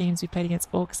lot of the games we played against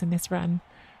orcs in this run,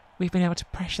 we've been able to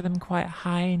pressure them quite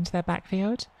high into their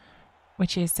backfield,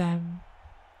 which is something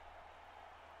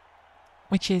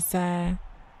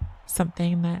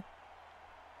that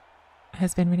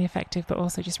has been really effective, but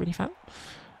also just really fun.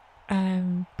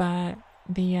 But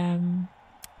the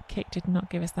kick did not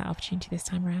give us that opportunity this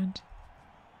time around.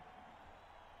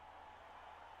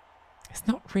 There's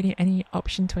not really any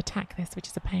option to attack this, which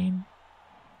is a pain.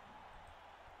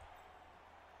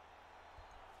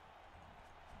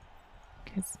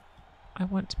 Because I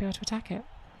want to be able to attack it.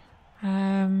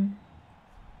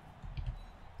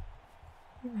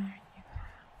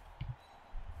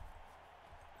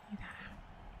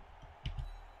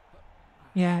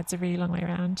 Yeah, it's a really long way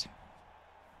around.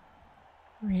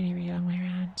 Really, really long way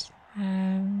around.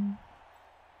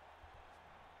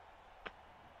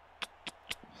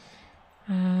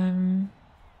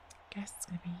 Guess it's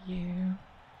gonna be you.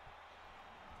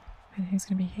 And who's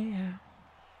gonna be here?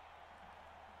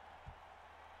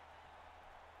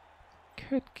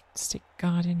 Could stick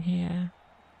guard in here,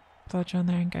 dodge on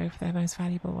there and go for their most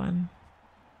valuable one.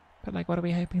 But like, what are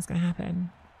we hoping is gonna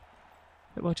happen?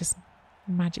 That we'll just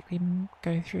magically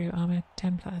go through armor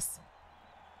 10+.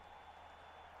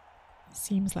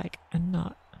 Seems like a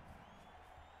not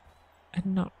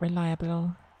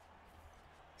reliable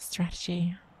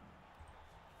strategy.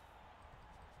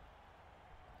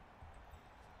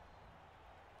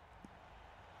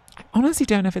 I honestly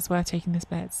don't know if it's worth taking the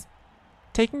splits.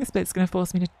 Taking the splits is going to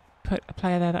force me to put a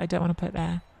player there that I don't want to put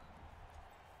there.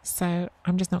 So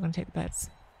I'm just not going to take the blitz.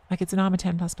 Like, it's an armor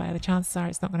 10+ player. The chances are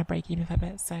it's not going to break even if I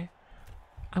blitz. So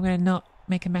I'm going to not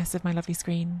make a mess of my lovely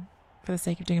screen for the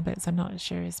sake of doing a blitz. I'm not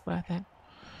sure is worth it.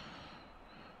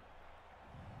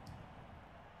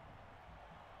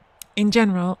 In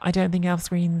general, I don't think elf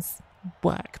screens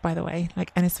work, by the way.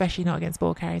 Like, and especially not against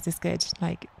ball carriers is good.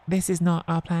 Like, this is not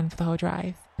our plan for the whole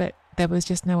drive, but there was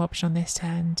just no option on this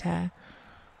turn to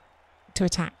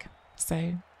attack.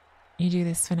 So you do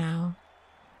this for now.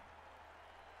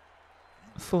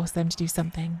 Force them to do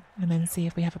something and then see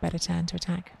if we have a better turn to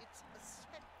attack.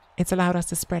 It's allowed us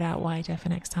to spread out wider for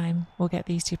next time. We'll get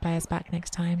these 2 players back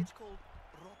next time. It's called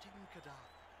Rotting Cadaver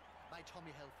by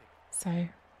Tommy Helfig. So,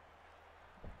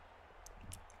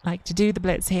 like, to do the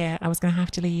blitz here, I was going to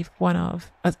have to leave I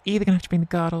was either going to have to bring the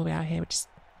guard all the way out here, which is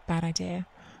a bad idea,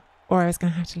 or I was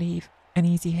going to have to leave an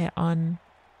easy hit on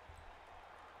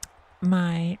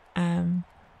my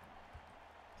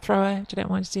thrower, which I don't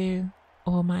want to do,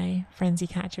 or my frenzy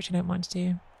catch, which I don't want to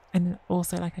do. And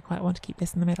also, like, I quite want to keep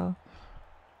this in the middle.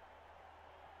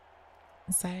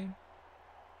 So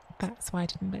that's why I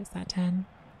didn't blitz that turn.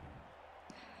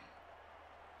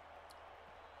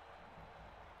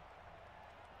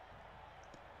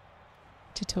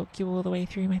 To talk you all the way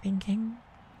through my thinking.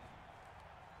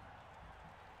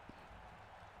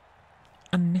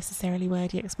 Unnecessarily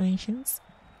wordy explanations.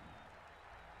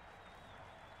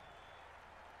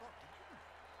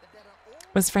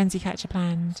 Was frenzy catcher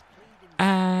planned?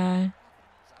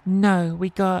 No, we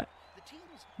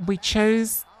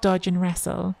chose dodge and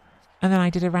wrestle, and then I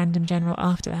did a random general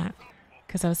after that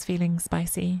because I was feeling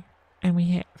spicy, and we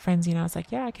hit frenzy, and I was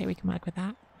like, yeah, okay, we can work with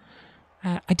that.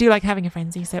 I do like having a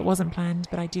frenzy, so it wasn't planned,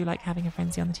 but I do like having a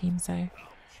frenzy on the team, so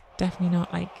definitely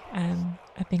not like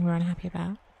a thing we're unhappy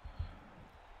about.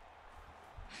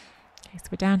 Okay, so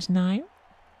we're down to 9.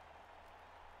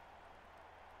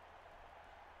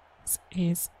 This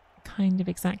is kind of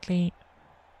exactly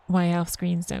why elf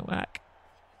screens don't work.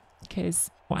 Because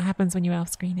what happens when you elf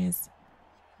screen is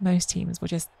most teams will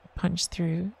just punch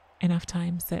through enough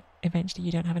times that eventually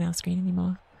you don't have an elf screen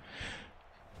anymore.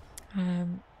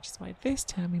 Which is why this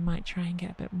time we might try and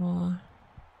get a bit more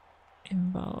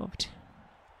involved.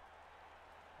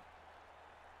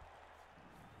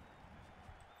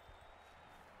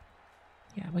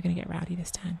 Yeah, we're going to get rowdy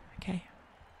this turn. Okay.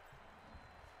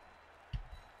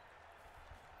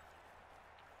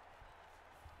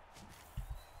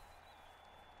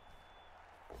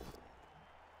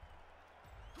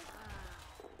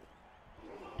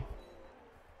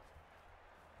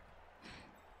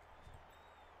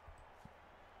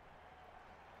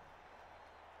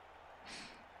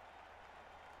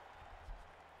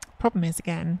 Problem is,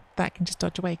 again, that can just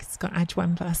dodge away because it's got edge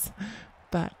 1+,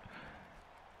 but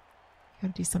you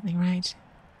got to do something right.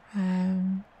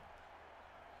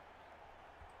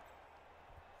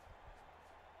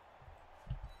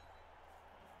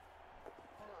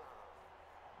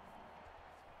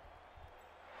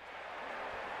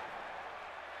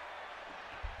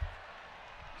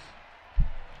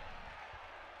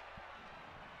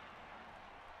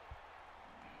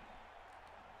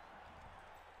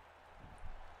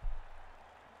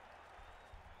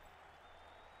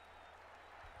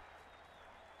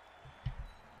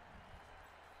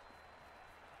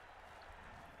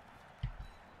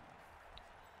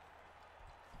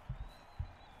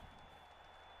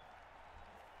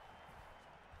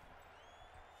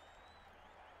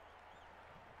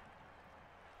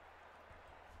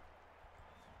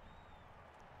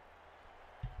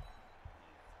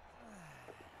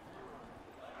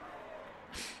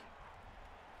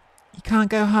 You can't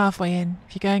go halfway in.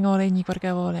 If you're going all in, you've got to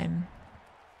go all in.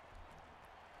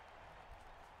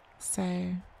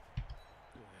 So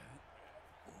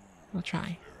we'll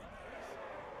try.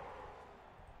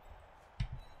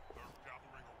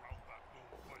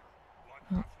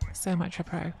 Oh, so much for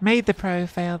pro. Made the pro,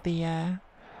 failed the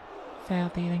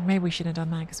thing. Maybe we shouldn't have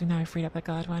done that because we now freed up the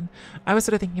guard one. I was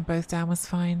sort of thinking both down was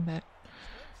fine, but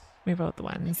we rolled the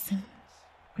ones.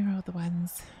 We rolled the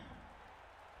ones.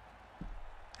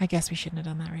 I guess we shouldn't have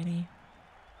done that, really.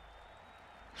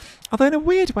 Although in a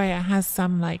weird way it has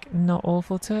some, like, not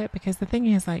awful to it, because the thing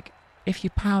is, like, if you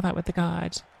power that with the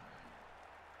guard,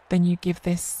 then you give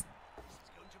this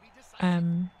a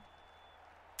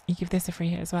free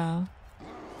hit as well.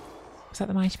 Was that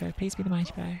the mighty bow? Please be the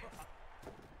mighty bow.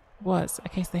 Was.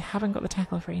 Okay, so they haven't got the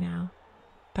tackle free now.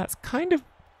 That's kind of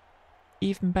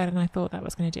even better than I thought that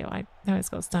was going to do. I know it's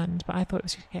got stunned, but I thought it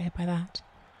was going to get hit by that.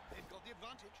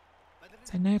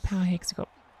 So no power here because we've got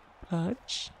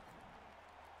bludge.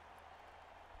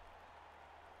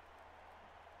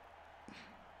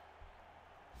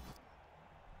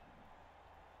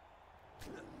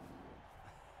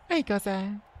 There he goes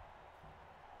there.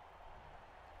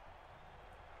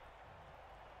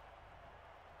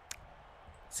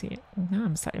 See, now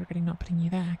I'm slightly regretting not putting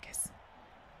you there,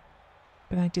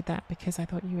 but I did that because I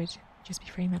thought you would just be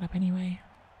freeing that up anyway.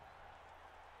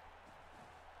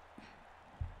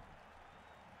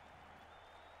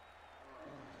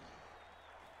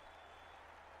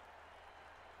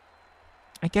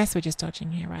 I guess we're just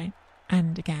dodging here, right?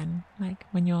 And again, like,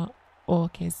 when your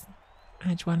orc is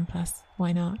edge 1+,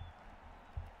 why not?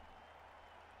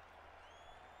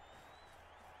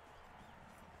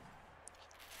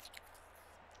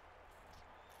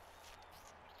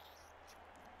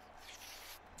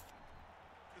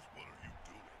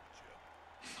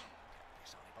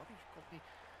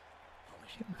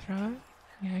 Hit the thrower.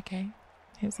 Yeah, okay.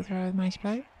 Hits the thrower with mighty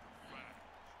blow.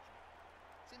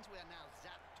 Since we are now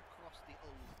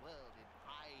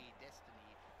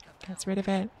Gets rid of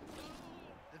it.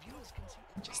 The viewers can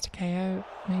see Just a KO.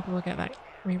 Maybe we'll get that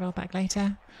reroll back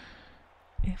later.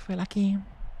 If we're lucky.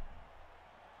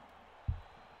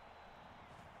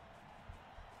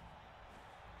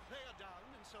 player down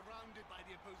and surrounded by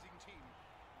the opposing team.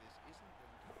 This isn't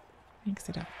going to be Makes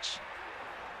a Dutch.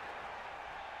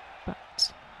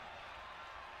 But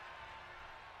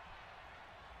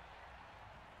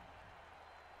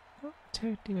not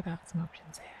totally without some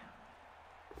options here.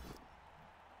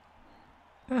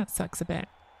 That sucks a bit.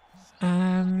 Do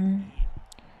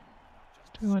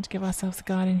we want to give ourselves a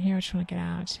guard in here or just want to get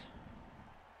out?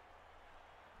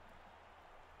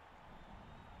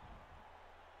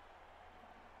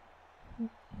 I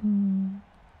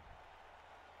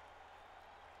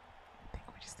think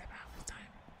we'll just step out this time.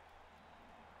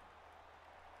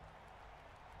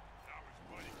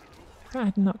 If that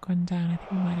had not gone down, I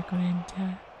think we might have gone in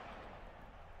to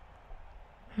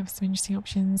have some interesting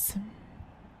options.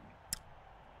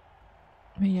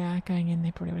 But yeah, going in,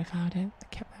 they probably would have found it. They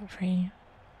kept that free.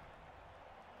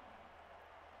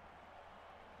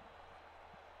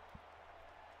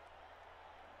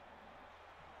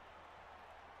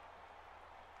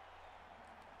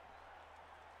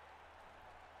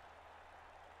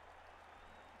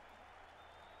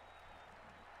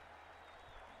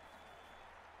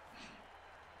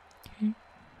 Okay.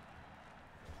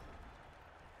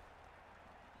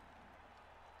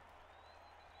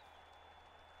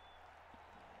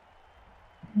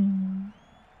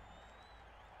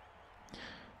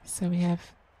 So we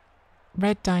have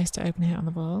red dice to open a hit on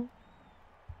the ball.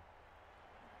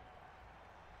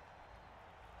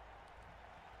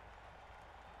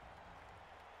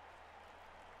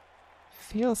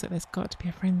 Feels like there's got to be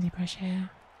a frenzy push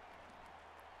here.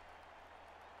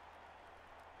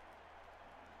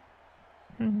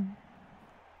 Bring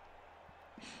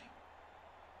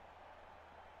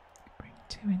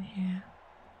 2 in here.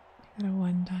 We got a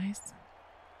 1 dice.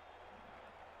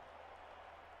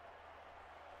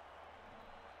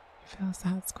 Fills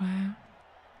that square.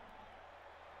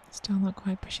 Still not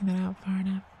quite pushing that out far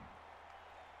enough.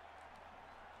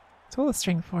 It's all the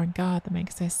string 4 and guard that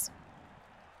makes this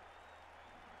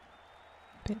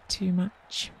a bit too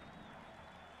much.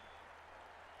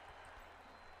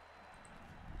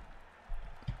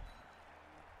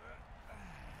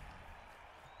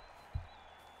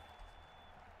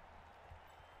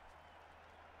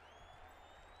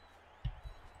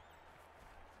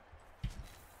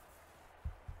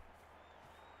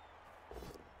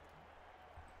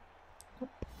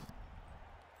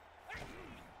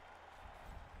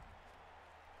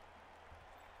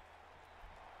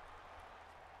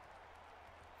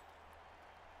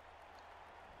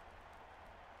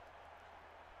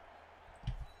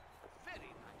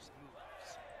 very nice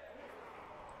moves.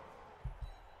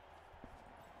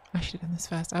 I should have done this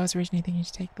first. I was originally thinking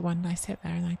to take the 1 dice hit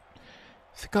there and I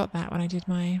forgot that when I did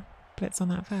my blitz on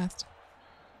that first.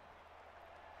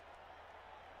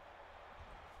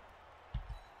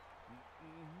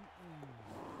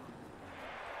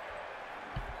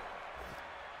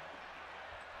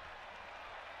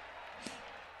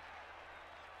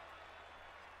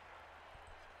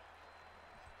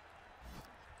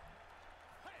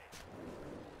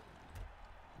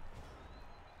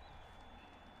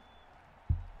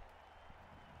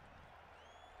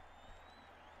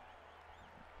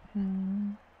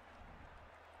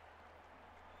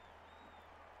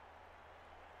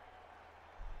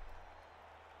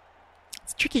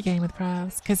 It's a tricky game with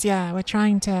pros because, yeah, we're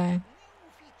trying to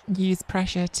use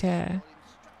pressure to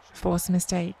force a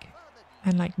mistake.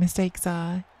 And, like, mistakes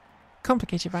are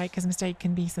complicated, right? Because a mistake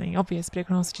can be something obvious, but it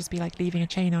can also just be, like, leaving a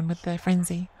chain on with the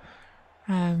frenzy.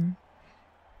 But Are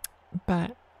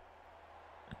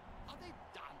they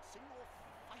dancing or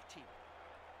fighting?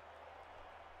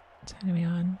 turn me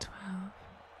on 12.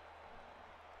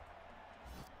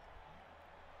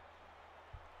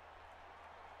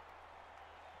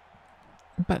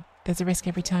 But there's a risk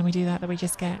every time we do that we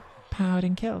just get powered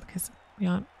and killed because we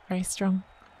aren't very strong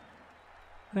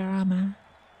with our armor.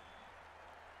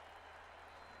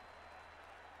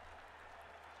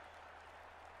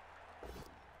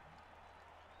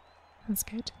 That's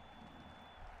good.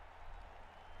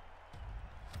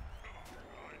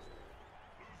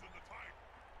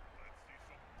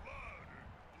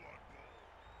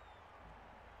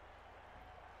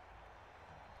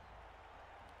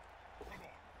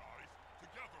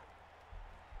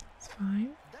 It's fine.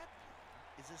 That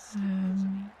is a slippery but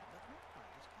not quite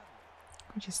as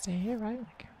clever. We just stay here, right?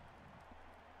 Like,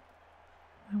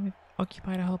 now we've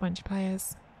occupied a whole bunch of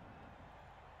players.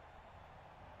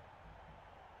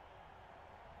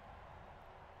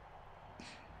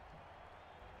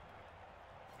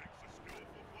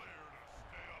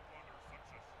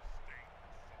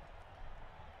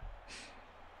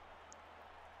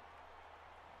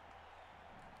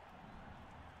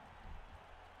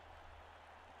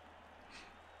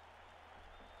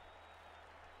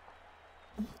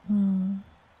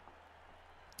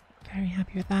 Very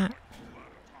happy with that.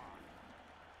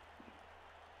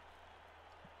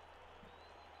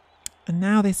 And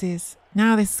now this is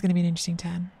going to be an interesting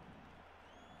turn.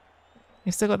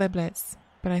 They've still got their blitz,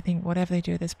 but I think whatever they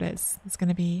do with this blitz, it's going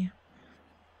to be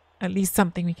at least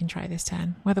something we can try this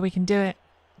turn. Whether we can do it,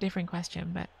 different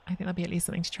question, but I think there'll be at least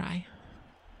something to try.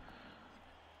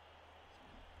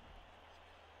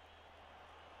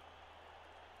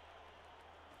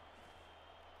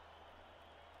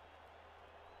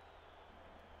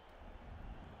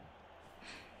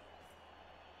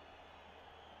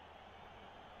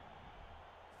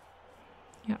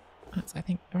 Yep, that's I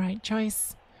think the right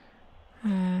choice.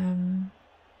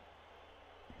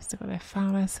 Still got their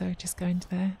fouler, so just go into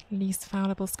the least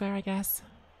foulable square, I guess.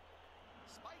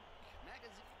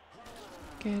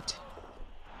 Good.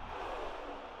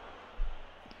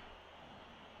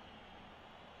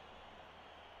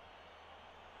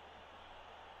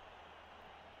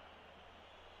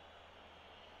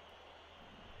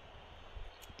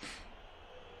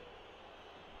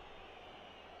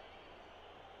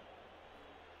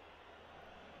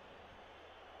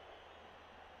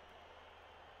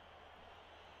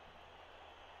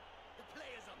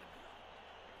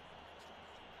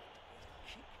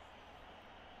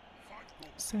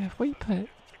 So if we put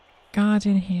guard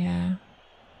in here,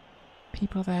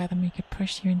 people there, then we could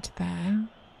push you into there.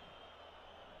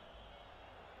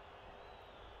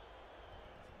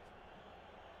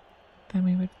 Then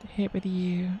we would hit with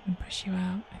you and push you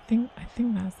out. I think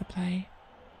that's the play.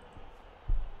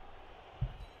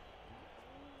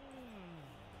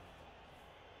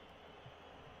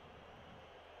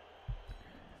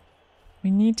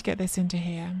 We need to get this into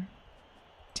here.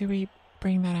 Do we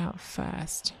bring that out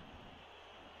first?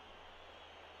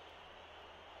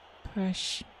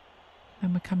 Push.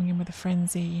 And we're coming in with a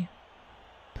frenzy.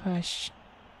 Push.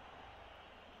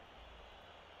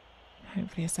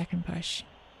 Hopefully a second push.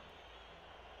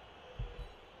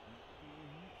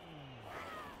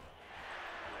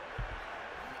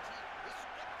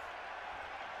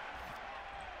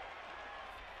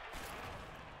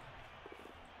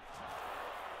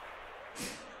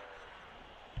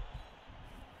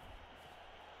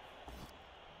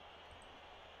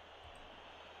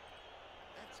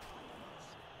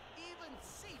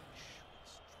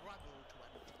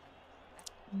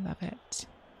 Love it.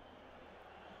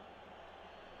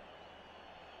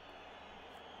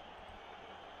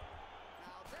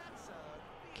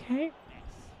 Okay.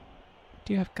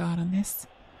 Do have guard on this,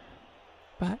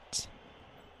 but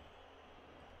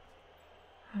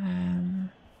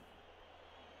can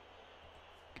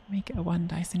make it a 1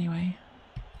 dice anyway.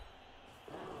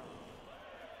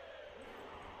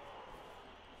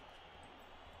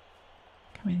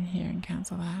 Come in here and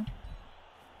cancel that.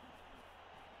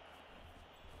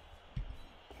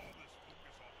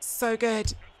 So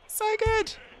good. So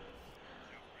good.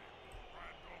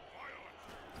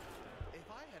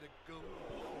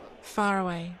 Far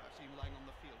away.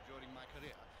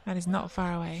 That is not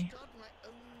far away.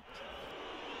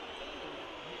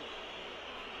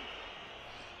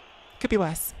 Could be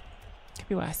worse. Could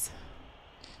be worse.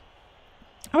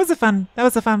 That was a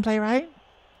fun play, right?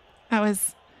 That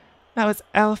was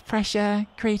elf pressure,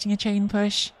 creating a chain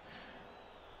push,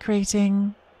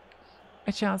 creating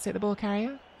a chance to hit the ball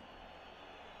carrier.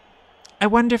 I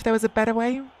wonder if there was a better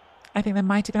way. I think there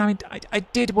might have been. I mean, I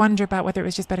did wonder about whether it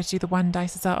was just better to do the 1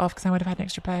 dice to start off because I would have had an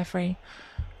extra player free.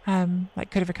 Like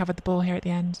could have recovered the ball here at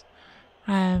the end.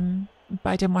 But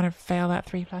I didn't want to fail that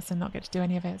 3+ and not get to do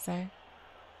any of it. So,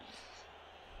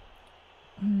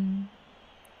 and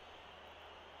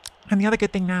the other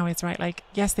good thing now is right. Like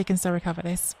yes, they can still recover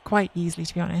this quite easily,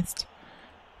 to be honest.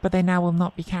 But they now will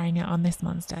not be carrying it on this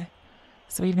monster.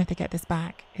 So even if they get this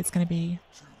back, it's going to be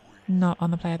not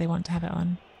on the player they want to have it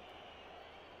on.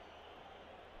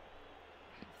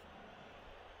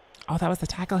 Oh, that was the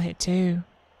tackle hit too.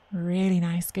 Really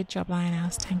nice. Good job,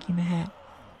 Lionhouse, tanking the hit.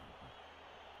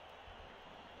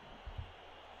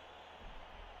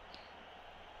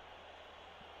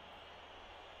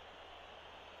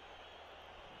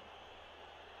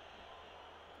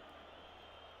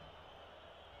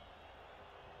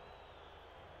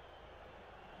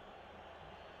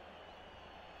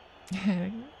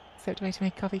 So do I to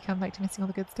make coffee come back to missing all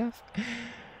the good stuff?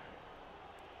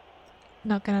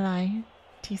 Not gonna lie,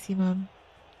 TC Mum,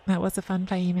 that was a fun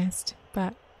play you missed,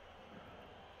 but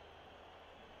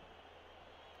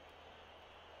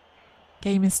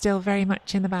game is still very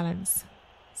much in the balance.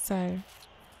 So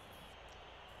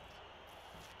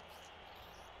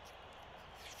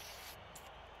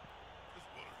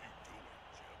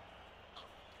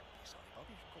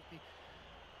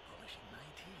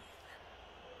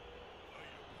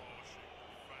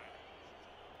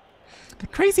The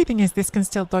crazy thing is this can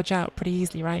still dodge out pretty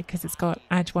easily, right? Because it's got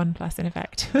Edge 1 plus in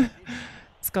effect.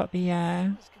 It's got the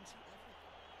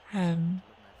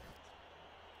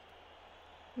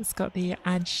it's got the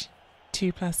Edge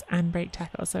 2 plus and break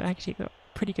tackle, so actually got a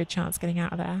pretty good chance getting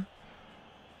out of there.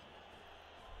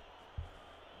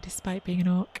 Despite being an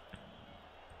orc.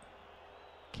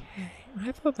 Okay,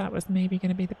 I thought that was maybe going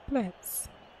to be the blitz.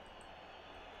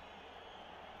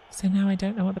 So now I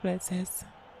don't know what the blitz is.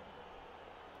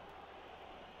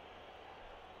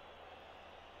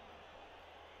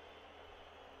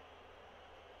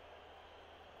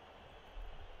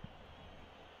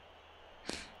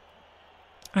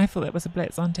 I thought it was a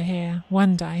blitz onto here.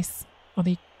 1 dice. Or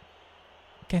the...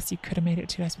 guess you could have made it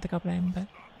 2 dice with the goblin, but...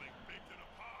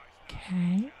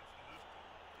 Okay.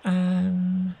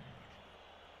 I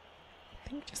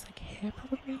think just like here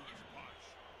probably.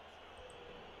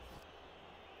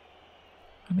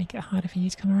 I'll make it harder for you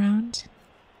to come around.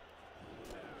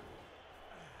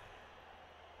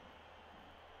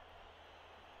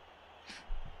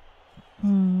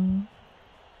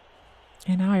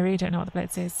 Yeah, now I really don't know what the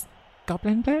blitz is.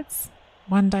 Goblin blitz?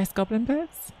 1 dice goblin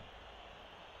blitz?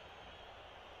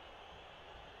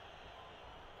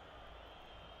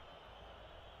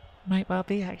 Might well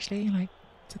be actually, like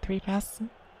it's a 3 plus.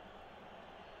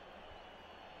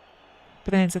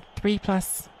 But then it's a 3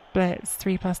 plus blitz,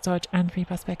 3 plus dodge, and 3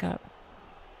 plus pickup.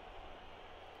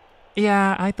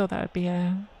 Yeah, I thought that would be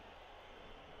a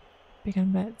big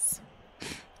on blitz.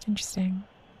 Interesting.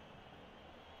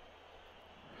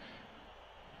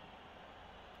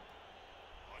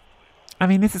 I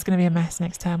mean, this is going to be a mess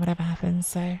next turn, whatever happens,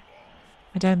 so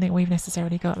I don't think we've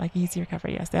necessarily got like easy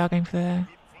recovery. Yes, they are going for the...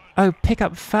 Oh, pick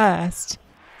up first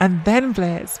and then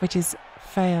blitz, which is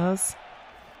fails.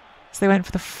 So they went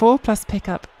for the 4 plus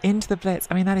pickup into the blitz.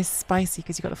 I mean, that is spicy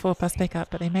because you got the 4 plus pickup,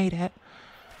 but they made it.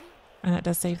 And that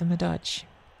does save them the dodge.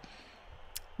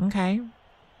 Okay,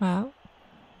 well.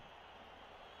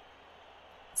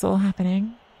 It's all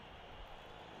happening.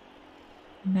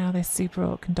 Now this super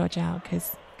orc can dodge out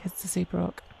because it's a super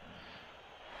orc.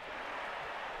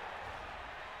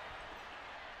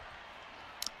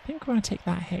 I think we want to take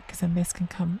that hit because then this can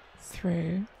come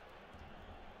through.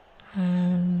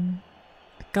 The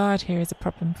guard here is a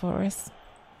problem for us.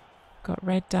 Got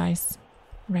red dice,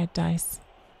 red dice,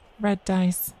 red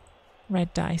dice,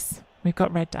 red dice. We've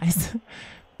got red dice.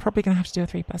 Probably going to have to do a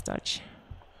 3 plus dodge.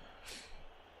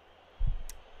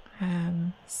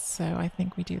 So I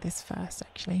think we do this first,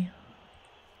 actually.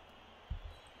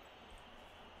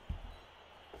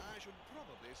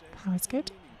 Power is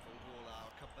good.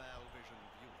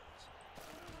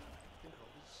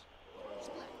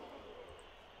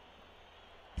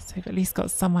 So we've at least got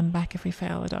someone back if we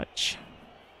fail the dodge.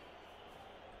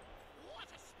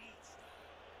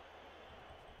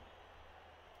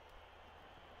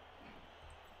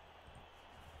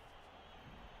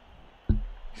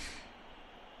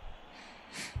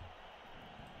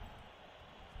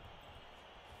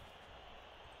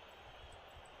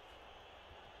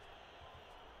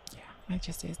 Yeah, it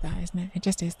just is that, isn't it? It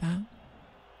just is that.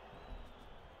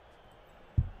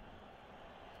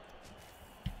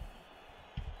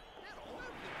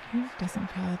 Doesn't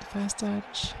fail the first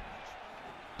dodge.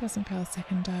 Doesn't fail the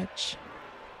second dodge.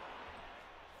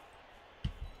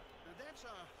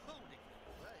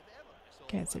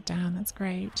 Gets it down, that's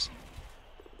great.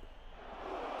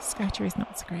 Scatter is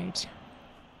not so great.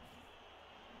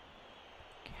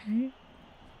 Okay.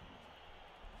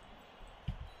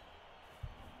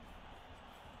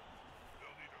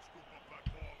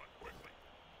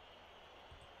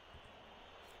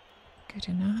 Good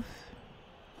enough.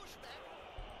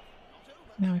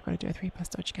 Now we've got to do a 3 plus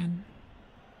dodge again.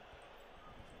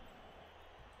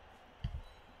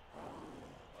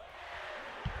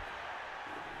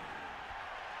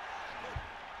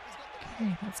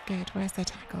 Okay, that's good. Where's their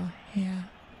tackle? Here.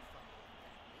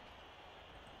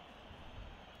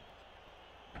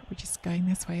 Probably just going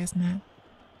this way, isn't it?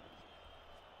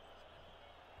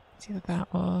 It's either that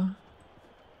or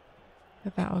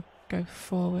go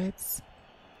forwards.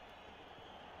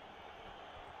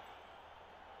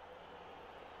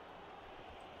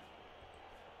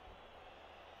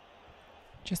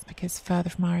 Just because further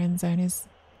from our end zone is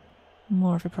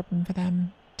more of a problem for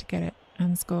them to get it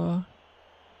and score.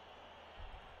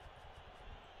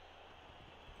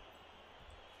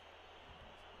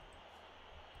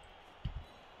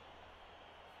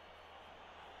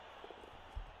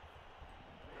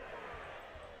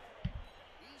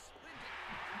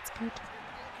 That's good.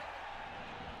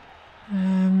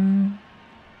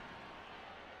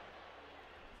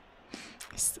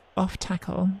 It's off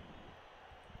tackle.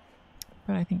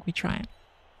 But I think we try it.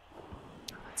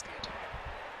 Oh, that's good.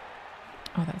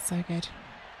 Oh, that's so good.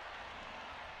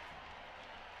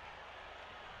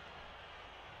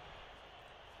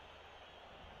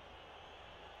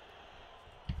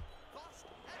 Fast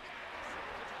and impressive.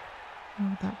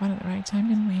 Oh, that one at the right time,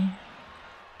 didn't we?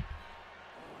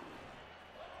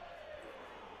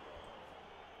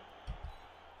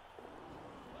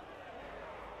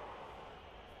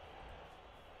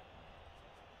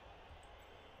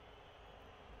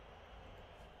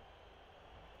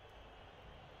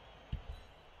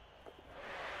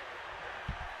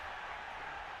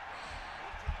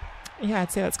 Yeah,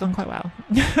 I'd say that's gone quite well.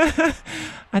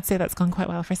 I'd say that's gone quite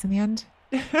well for us in the end.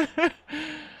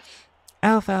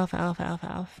 Elf, elf, elf, elf,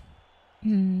 elf.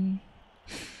 We're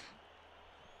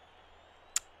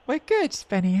good,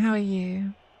 Benny. How are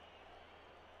you?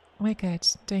 We're good.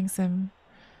 Doing some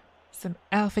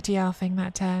elfity elfing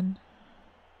that turn.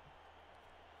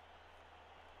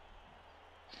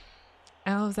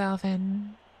 Elves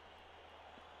elfin.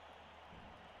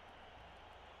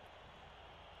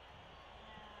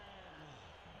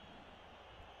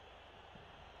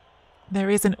 There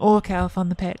is an orc elf on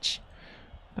the pitch,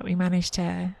 but we managed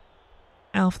to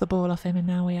elf the ball off him, and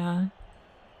now we are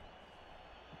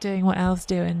doing what elves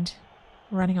do and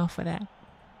running off with it.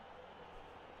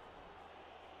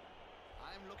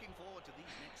 I'm looking forward to these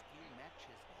next few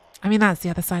matches. I mean, that's the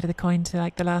other side of the coin to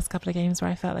like the last couple of games where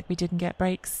I felt like we didn't get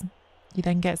breaks. You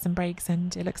then get some breaks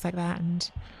and it looks like that, and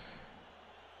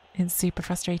it's super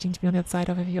frustrating to be on the other side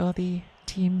of if you're the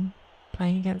team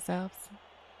playing against elves.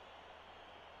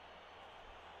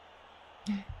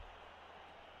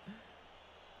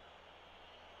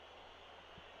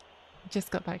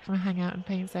 Just got back from a hangout and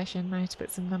paint session. Managed to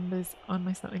put some numbers on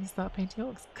my something to start painting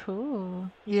orcs.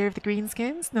 Cool. Year of the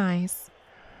Greenskins. Nice.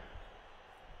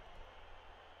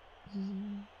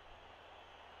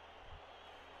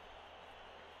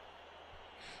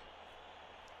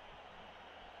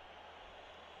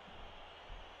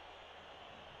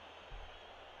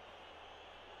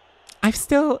 I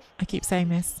keep saying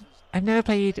this, I've never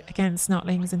played against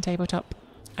Snotlings in tabletop.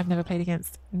 I've never played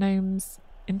against gnomes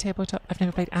in tabletop. I've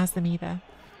never played as them either.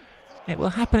 It will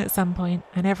happen at some point,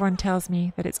 and everyone tells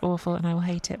me that it's awful and I will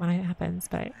hate it when it happens,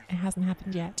 but it hasn't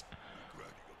happened yet.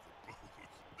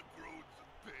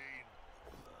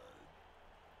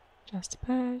 Just a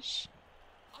push.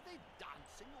 Are they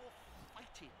dancing or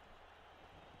fighting?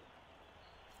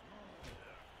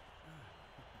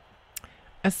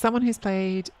 As someone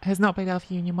has not played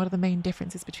Elf Union, what are the main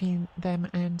differences between them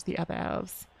and the other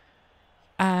elves?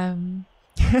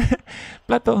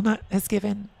 Bloodthorn has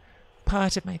given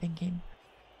part of my thinking.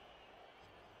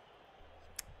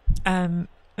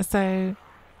 So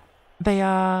they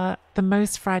are the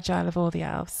most fragile of all the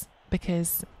elves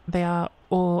because they are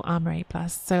all armor 8+.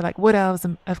 So like wood elves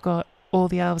have got all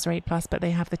the elves are 8+, but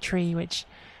they have the tree which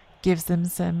gives them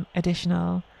some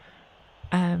additional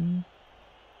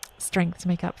strength to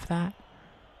make up for that.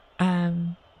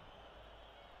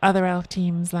 Other elf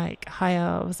teams like high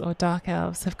elves or dark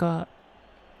elves have got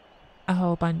a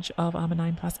whole bunch of armor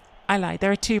 9+. I lied.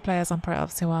 There are 2 players on pro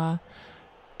elves who are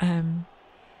armor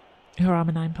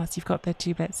 9+. You've got the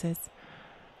 2 blitzers.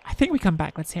 I think we come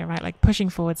backwards here, right? Like pushing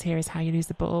forwards here is how you lose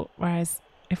the ball, whereas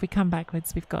if we come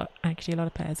backwards, we've got actually a lot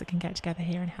of players that can get together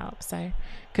here and help. So,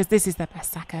 because this is their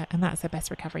best sacker and that's their best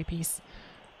recovery piece.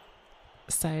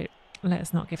 So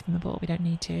let's not give them the ball. We don't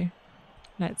need to.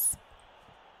 Let's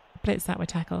blitz that with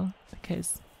tackle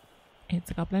because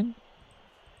it's a goblin.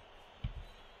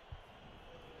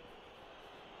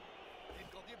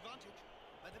 They've got the advantage,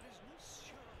 but there is no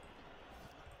sure.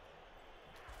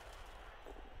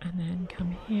 And then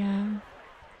come here.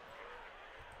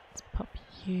 Let's pop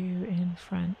you in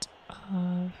front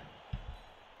of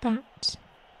that.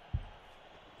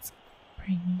 Let's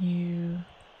bring you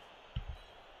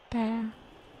there.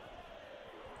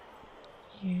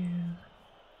 You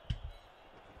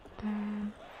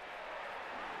there.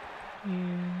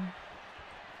 You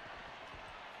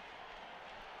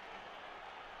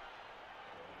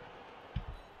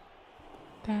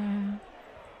there.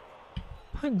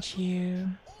 Punch you.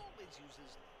 Always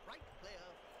uses right player,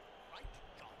 right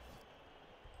job.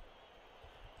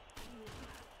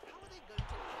 How are they going to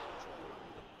catch or run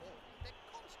the ball? They're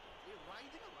constantly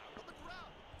riding around on the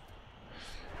ground.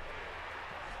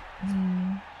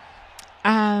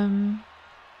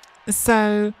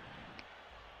 So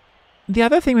the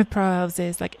other thing with pro elves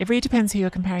is like it really depends who you're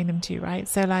comparing them to, right?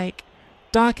 So like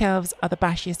dark elves are the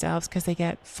bashiest elves because they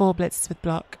get 4 blitzes with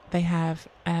block. They have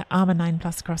armor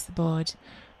 9+ across the board,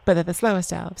 but they're the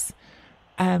slowest elves.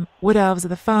 Wood elves are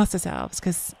the fastest elves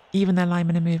because even their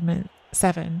linemen are movement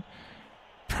 7.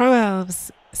 Pro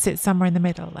elves sit somewhere in the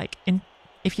middle. Like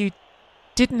if you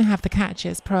didn't have the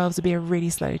catches, Pro Elves would be a really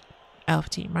slow elf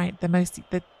team, right?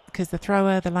 Because the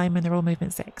thrower, the lineman, they're all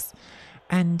movement 6.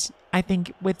 And I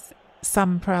think with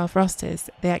some Pro Elf rosters,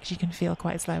 they actually can feel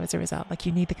quite slow as a result. Like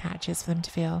you need the catches for them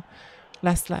to feel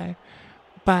less slow.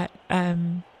 But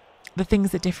the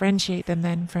things that differentiate them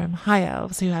then from High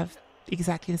Elves, who have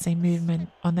exactly the same movement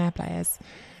on their players,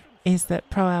 is that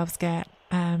Pro Elves get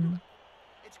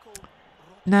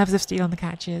Nerves of Steel on the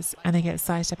catches, and they get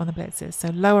Sidestep on the blitzes. So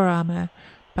lower armor,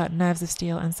 but Nerves of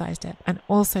Steel and Sidestep. And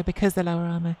also, because they're lower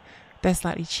armor, they're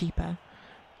slightly cheaper.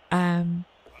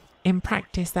 In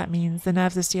practice, that means the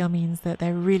Nerves of Steel means that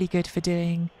they're really good for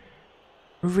doing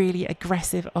really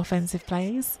aggressive offensive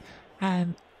plays.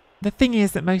 The thing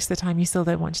is that most of the time you still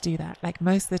don't want to do that. Like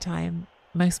most of the time,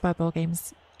 most Blood Bowl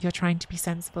games, you're trying to be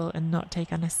sensible and not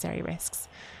take unnecessary risks.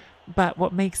 But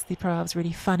what makes the Pro Elves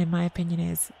really fun, in my opinion,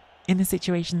 is in the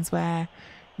situations where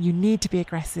you need to be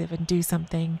aggressive and do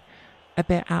something a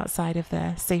bit outside of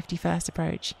the safety first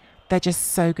approach, they're just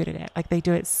so good at it. Like they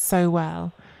do it so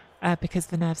well because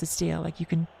the Nerves of Steel. Like you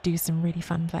can do some really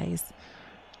fun plays.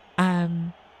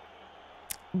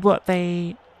 What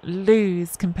they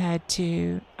lose compared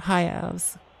to High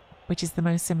Elves, which is the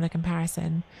most similar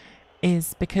comparison,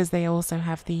 is because they also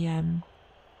have the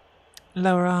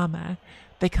lower armor.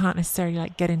 They can't necessarily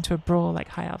like get into a brawl like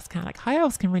High Elves can. Like High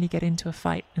Elves can really get into a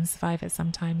fight and survive it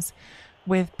sometimes.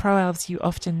 With Pro Elves, you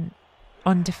often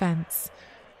on defense,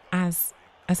 as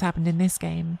happened in this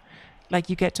game, like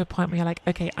you get to a point where you're like,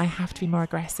 okay, I have to be more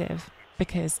aggressive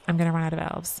because I'm going to run out of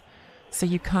elves. So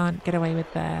you can't get away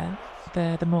with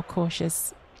the more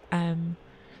cautious.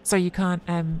 So you can't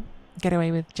get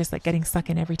away with just like getting stuck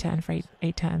in every turn for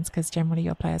eight turns, because generally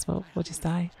your players will just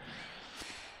die.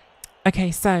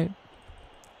 Okay, so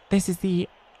this is the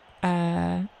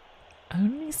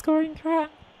only scoring threat.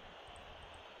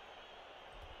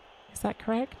 Is that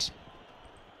correct?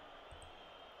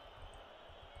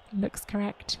 Looks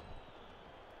correct.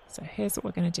 So here's what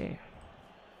we're going to do.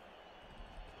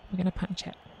 We're going to punch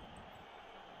it.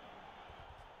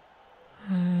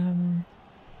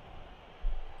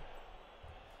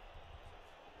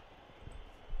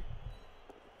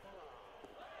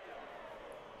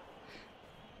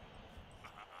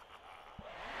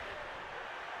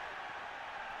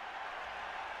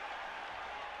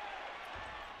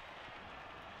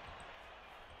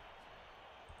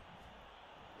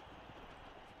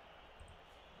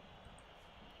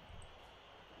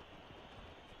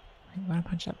 We want to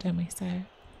punch up, don't we? So okay,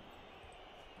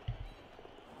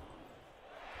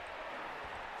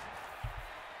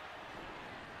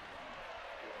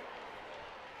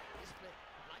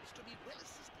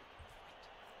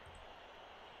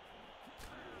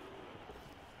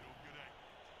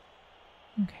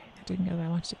 that didn't go the way I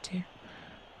wanted it to.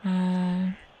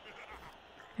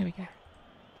 There we go.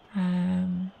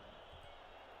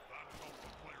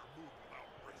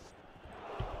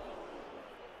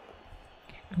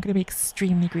 I'm going to be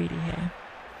extremely greedy here.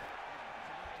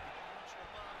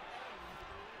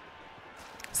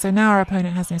 So now our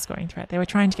opponent has no scoring threat. They were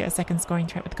trying to get a second scoring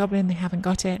threat with the Goblin. They haven't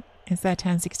got it. It's their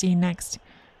turn 16 next.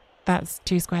 That's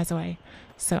 2 squares away.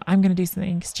 So I'm going to do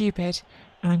something stupid,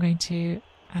 and I'm going to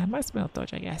might as well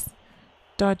dodge, I guess.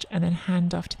 Dodge and then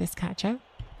hand off to this catcher.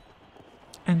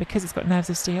 And because it's got Nerves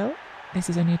of Steel, this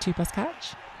is only a 2+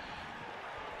 catch.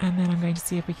 And then I'm going to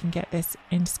see if we can get this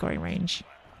into scoring range.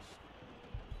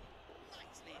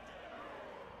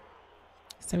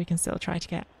 So we can still try to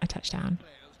get a touchdown.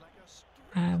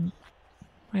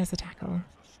 Where's the tackle?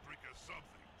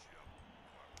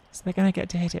 So they're going to get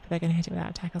to hit it, but they're going to hit it without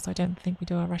a tackle, so I don't think we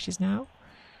do our rushes now.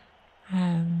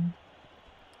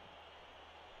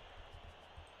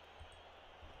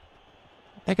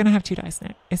 They're going to have 2 dice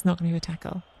in it. It's not going to be a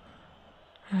tackle.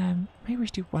 Maybe we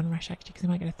should do 1 rush actually, because we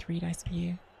might get a 3 dice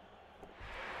view.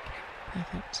 Okay,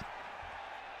 perfect.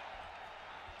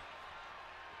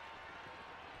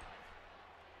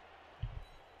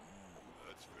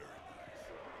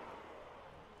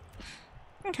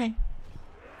 Okay.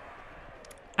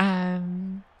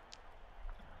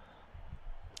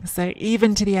 So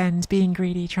even to the end, being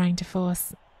greedy, trying to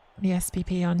force the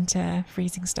SPP onto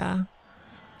Freezing Star,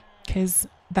 because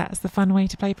that's the fun way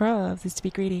to play Pro Elves, is to be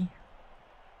greedy.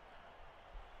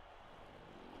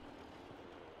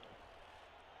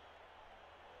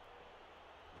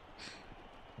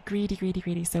 Greedy, greedy,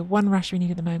 greedy. So 1 rush we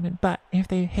need at the moment, but if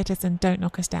they hit us and don't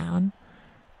knock us down,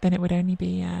 then it would only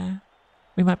be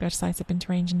we might be able to sidestep into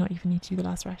range and not even need to do the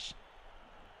last rush.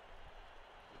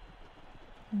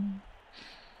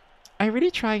 I really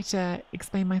try to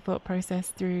explain my thought process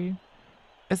through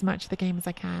as much of the game as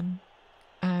I can.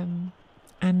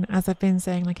 And as I've been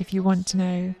saying, like if you want to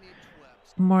know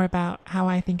more about how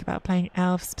I think about playing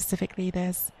elves specifically,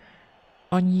 there's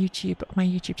on YouTube, my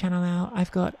YouTube channel now,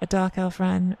 I've got a dark elf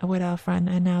run, a wood elf run,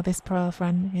 and now this pro elf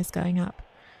run is going up.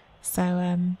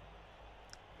 So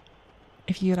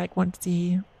if you like want to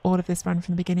see all of this run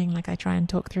from the beginning, like I try and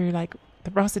talk through like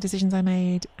the roster decisions I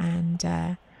made and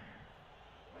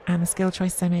the skill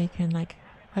choices I make, and like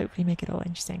hopefully make it all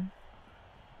interesting.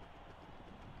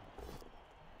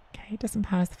 Okay, doesn't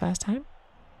pass the first time.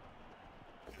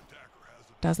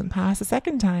 Doesn't pass the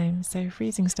second time, so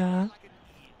Freezing Star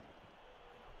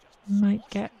might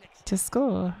get to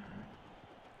score.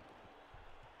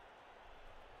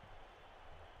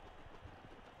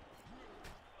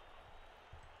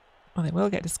 Well, they will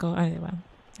get to score. Oh, they will.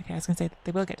 Okay, I was going to say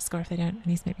they will get to score if they don't. At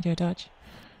least make me do a dodge.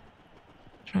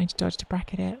 Trying to dodge to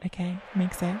bracket it. Okay,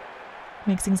 makes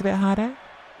things a bit harder.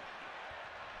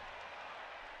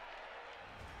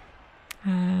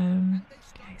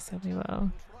 Okay, so we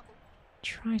will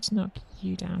try to knock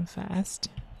you down first.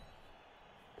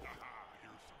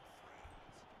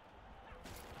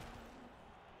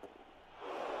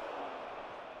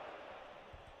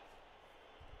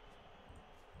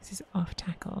 This is off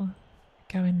tackle.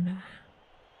 Go in there.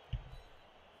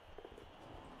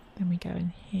 Then we go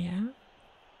in here.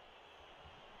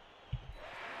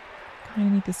 Kind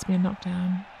of need this to be a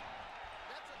knockdown.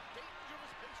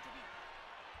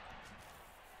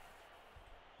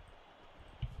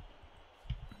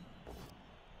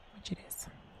 Which it is.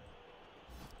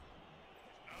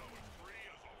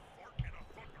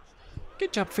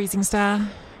 Good job, Freezing Star.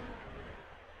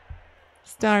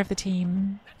 Star of the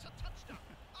team.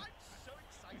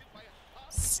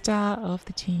 Star of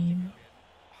the team.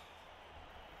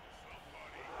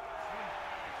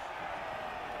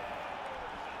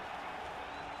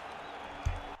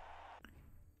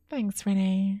 Thanks,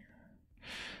 Renee.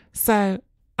 So,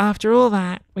 after all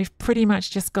that, we've pretty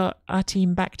much just got our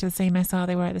team back to the same SR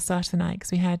they were at the start of the night,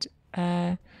 because we had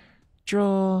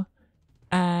draw,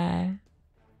 a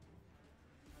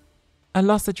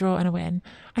loss, a draw, and a win.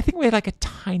 I think we're like a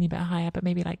tiny bit higher, but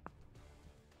maybe like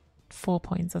 4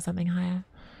 points or something higher.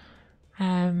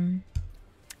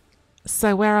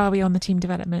 So where are we on the team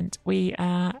development? We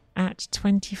are at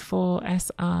 24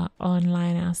 SR on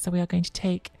Lionel, so we are going to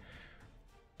take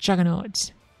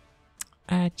Juggernaut.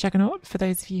 Juggernaut, for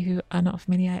those of you who are not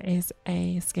familiar, is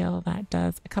a skill that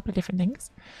does a couple of different things.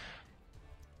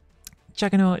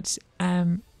 Juggernaut,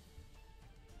 can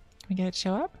we get it to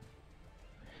show up?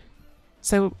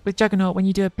 So with Juggernaut, when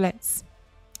you do a blitz,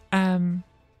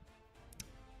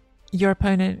 your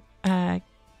opponent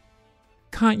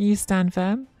can't use Stand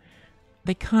Firm,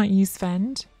 they can't use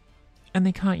Fend, and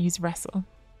they can't use Wrestle.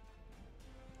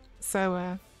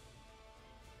 So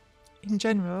in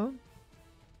general,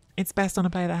 it's best on a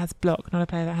player that has block, not a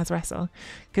player that has Wrestle,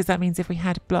 because that means if we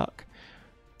had block,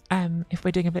 if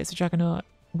we're doing a blitz with Juggernaut,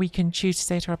 we can choose to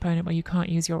say to our opponent, well, you can't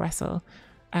use your Wrestle.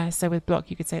 So with block,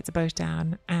 you could say it's a both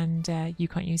down, and you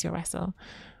can't use your Wrestle.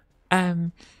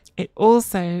 It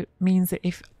also means that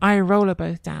if I roll a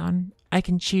both down, I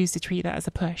can choose to treat that as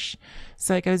a push.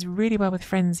 So it goes really well with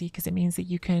Frenzy, because it means that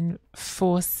you can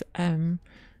force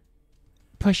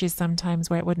pushes sometimes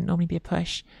where it wouldn't normally be a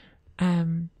push.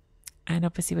 And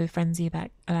obviously with Frenzy,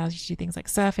 that allows you to do things like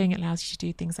surfing. It allows you to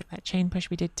do things like that chain push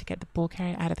we did to get the ball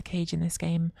carrier out of the cage in this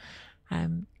game.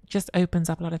 Just opens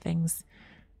up a lot of things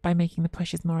by making the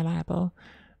pushes more reliable.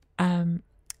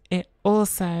 It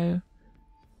also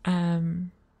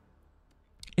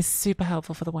is super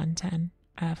helpful for the 1-10.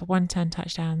 For 1-10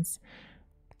 touchdowns,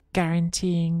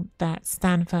 guaranteeing that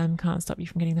Stand Firm can't stop you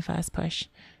from getting the first push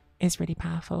is really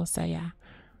powerful. So yeah,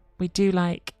 we do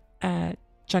like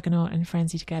Juggernaut and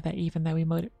Frenzy together, even though we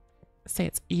would say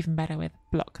it's even better with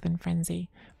block than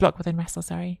Wrestle,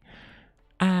 sorry.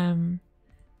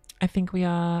 I think we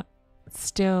are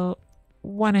still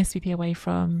one SVP away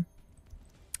from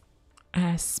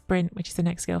Sprint, which is the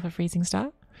next skill for Freezing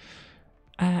Star.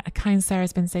 A Kind Sarah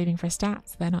has been saving for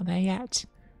stats. They're not there yet.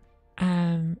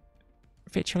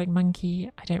 Vitriolic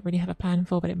Monkey, I don't really have a plan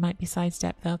for, but it might be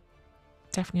Sidestep. They'll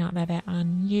definitely aren't there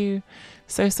on you.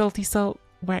 So Salty Salt,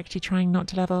 we're actually trying not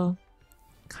to level.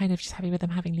 Kind of just happy with them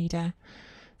having leader.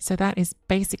 So that is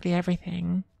basically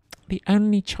everything. The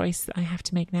only choice that I have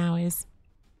to make now is,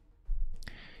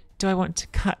 do I want to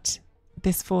cut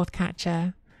this fourth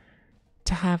catcher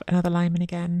to have another lineman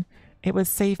again? It would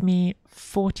save me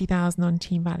 40,000 on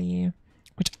team value,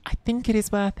 which I think it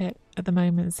is worth it at the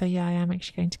moment. So yeah, I am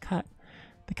actually going to cut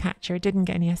the catcher. It didn't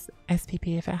get any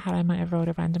SPP. If it had, I might have rolled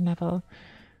a random level.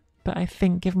 But I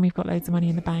think given we've got loads of money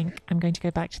in the bank, I'm going to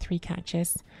go back to 3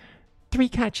 catches. 3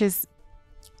 catches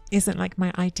isn't like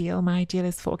my ideal. My ideal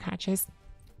is 4 catches.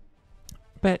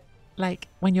 But like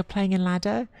when you're playing in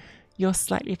ladder, you're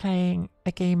slightly playing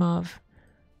a game of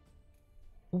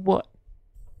what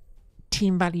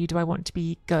team value do I want to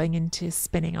be going into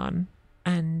spinning on,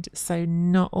 and so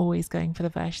not always going for the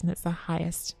version that's the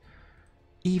highest,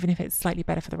 even if it's slightly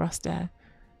better for the roster,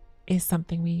 is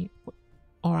something we,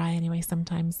 or I anyway,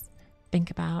 sometimes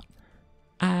think about.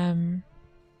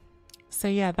 So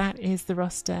yeah, that is the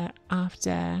roster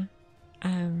after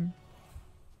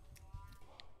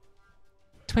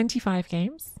 25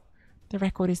 games. The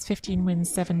record is 15 wins,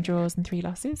 7 draws, and 3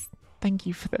 losses. Thank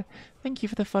you for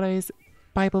the follows,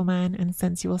 Bible Man and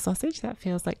Sensual Sausage. That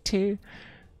feels like two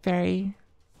very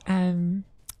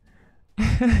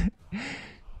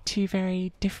two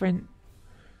very different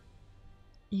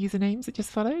usernames that just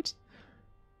followed.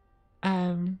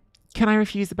 Can I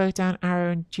refuse the bow down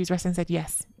arrow and choose wrestling? Said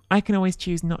yes. I can always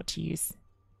choose not to use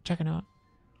Juggernaut.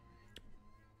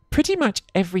 Pretty much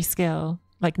every skill,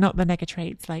 like not the nega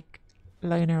traits like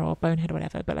Loner or Bonehead or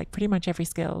whatever, but like pretty much every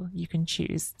skill you can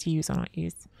choose to use or not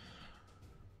use.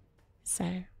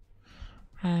 So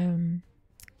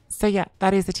yeah,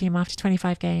 that is the team after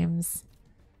 25 games.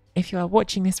 If you are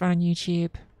watching this run on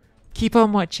YouTube, keep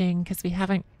on watching, because we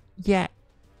haven't yet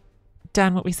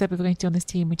done what we said we were going to do on this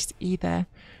team, which is either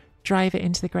drive it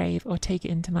into the grave or take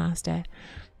it into Master.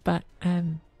 But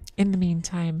in the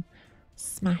meantime,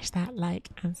 smash that like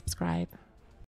and subscribe.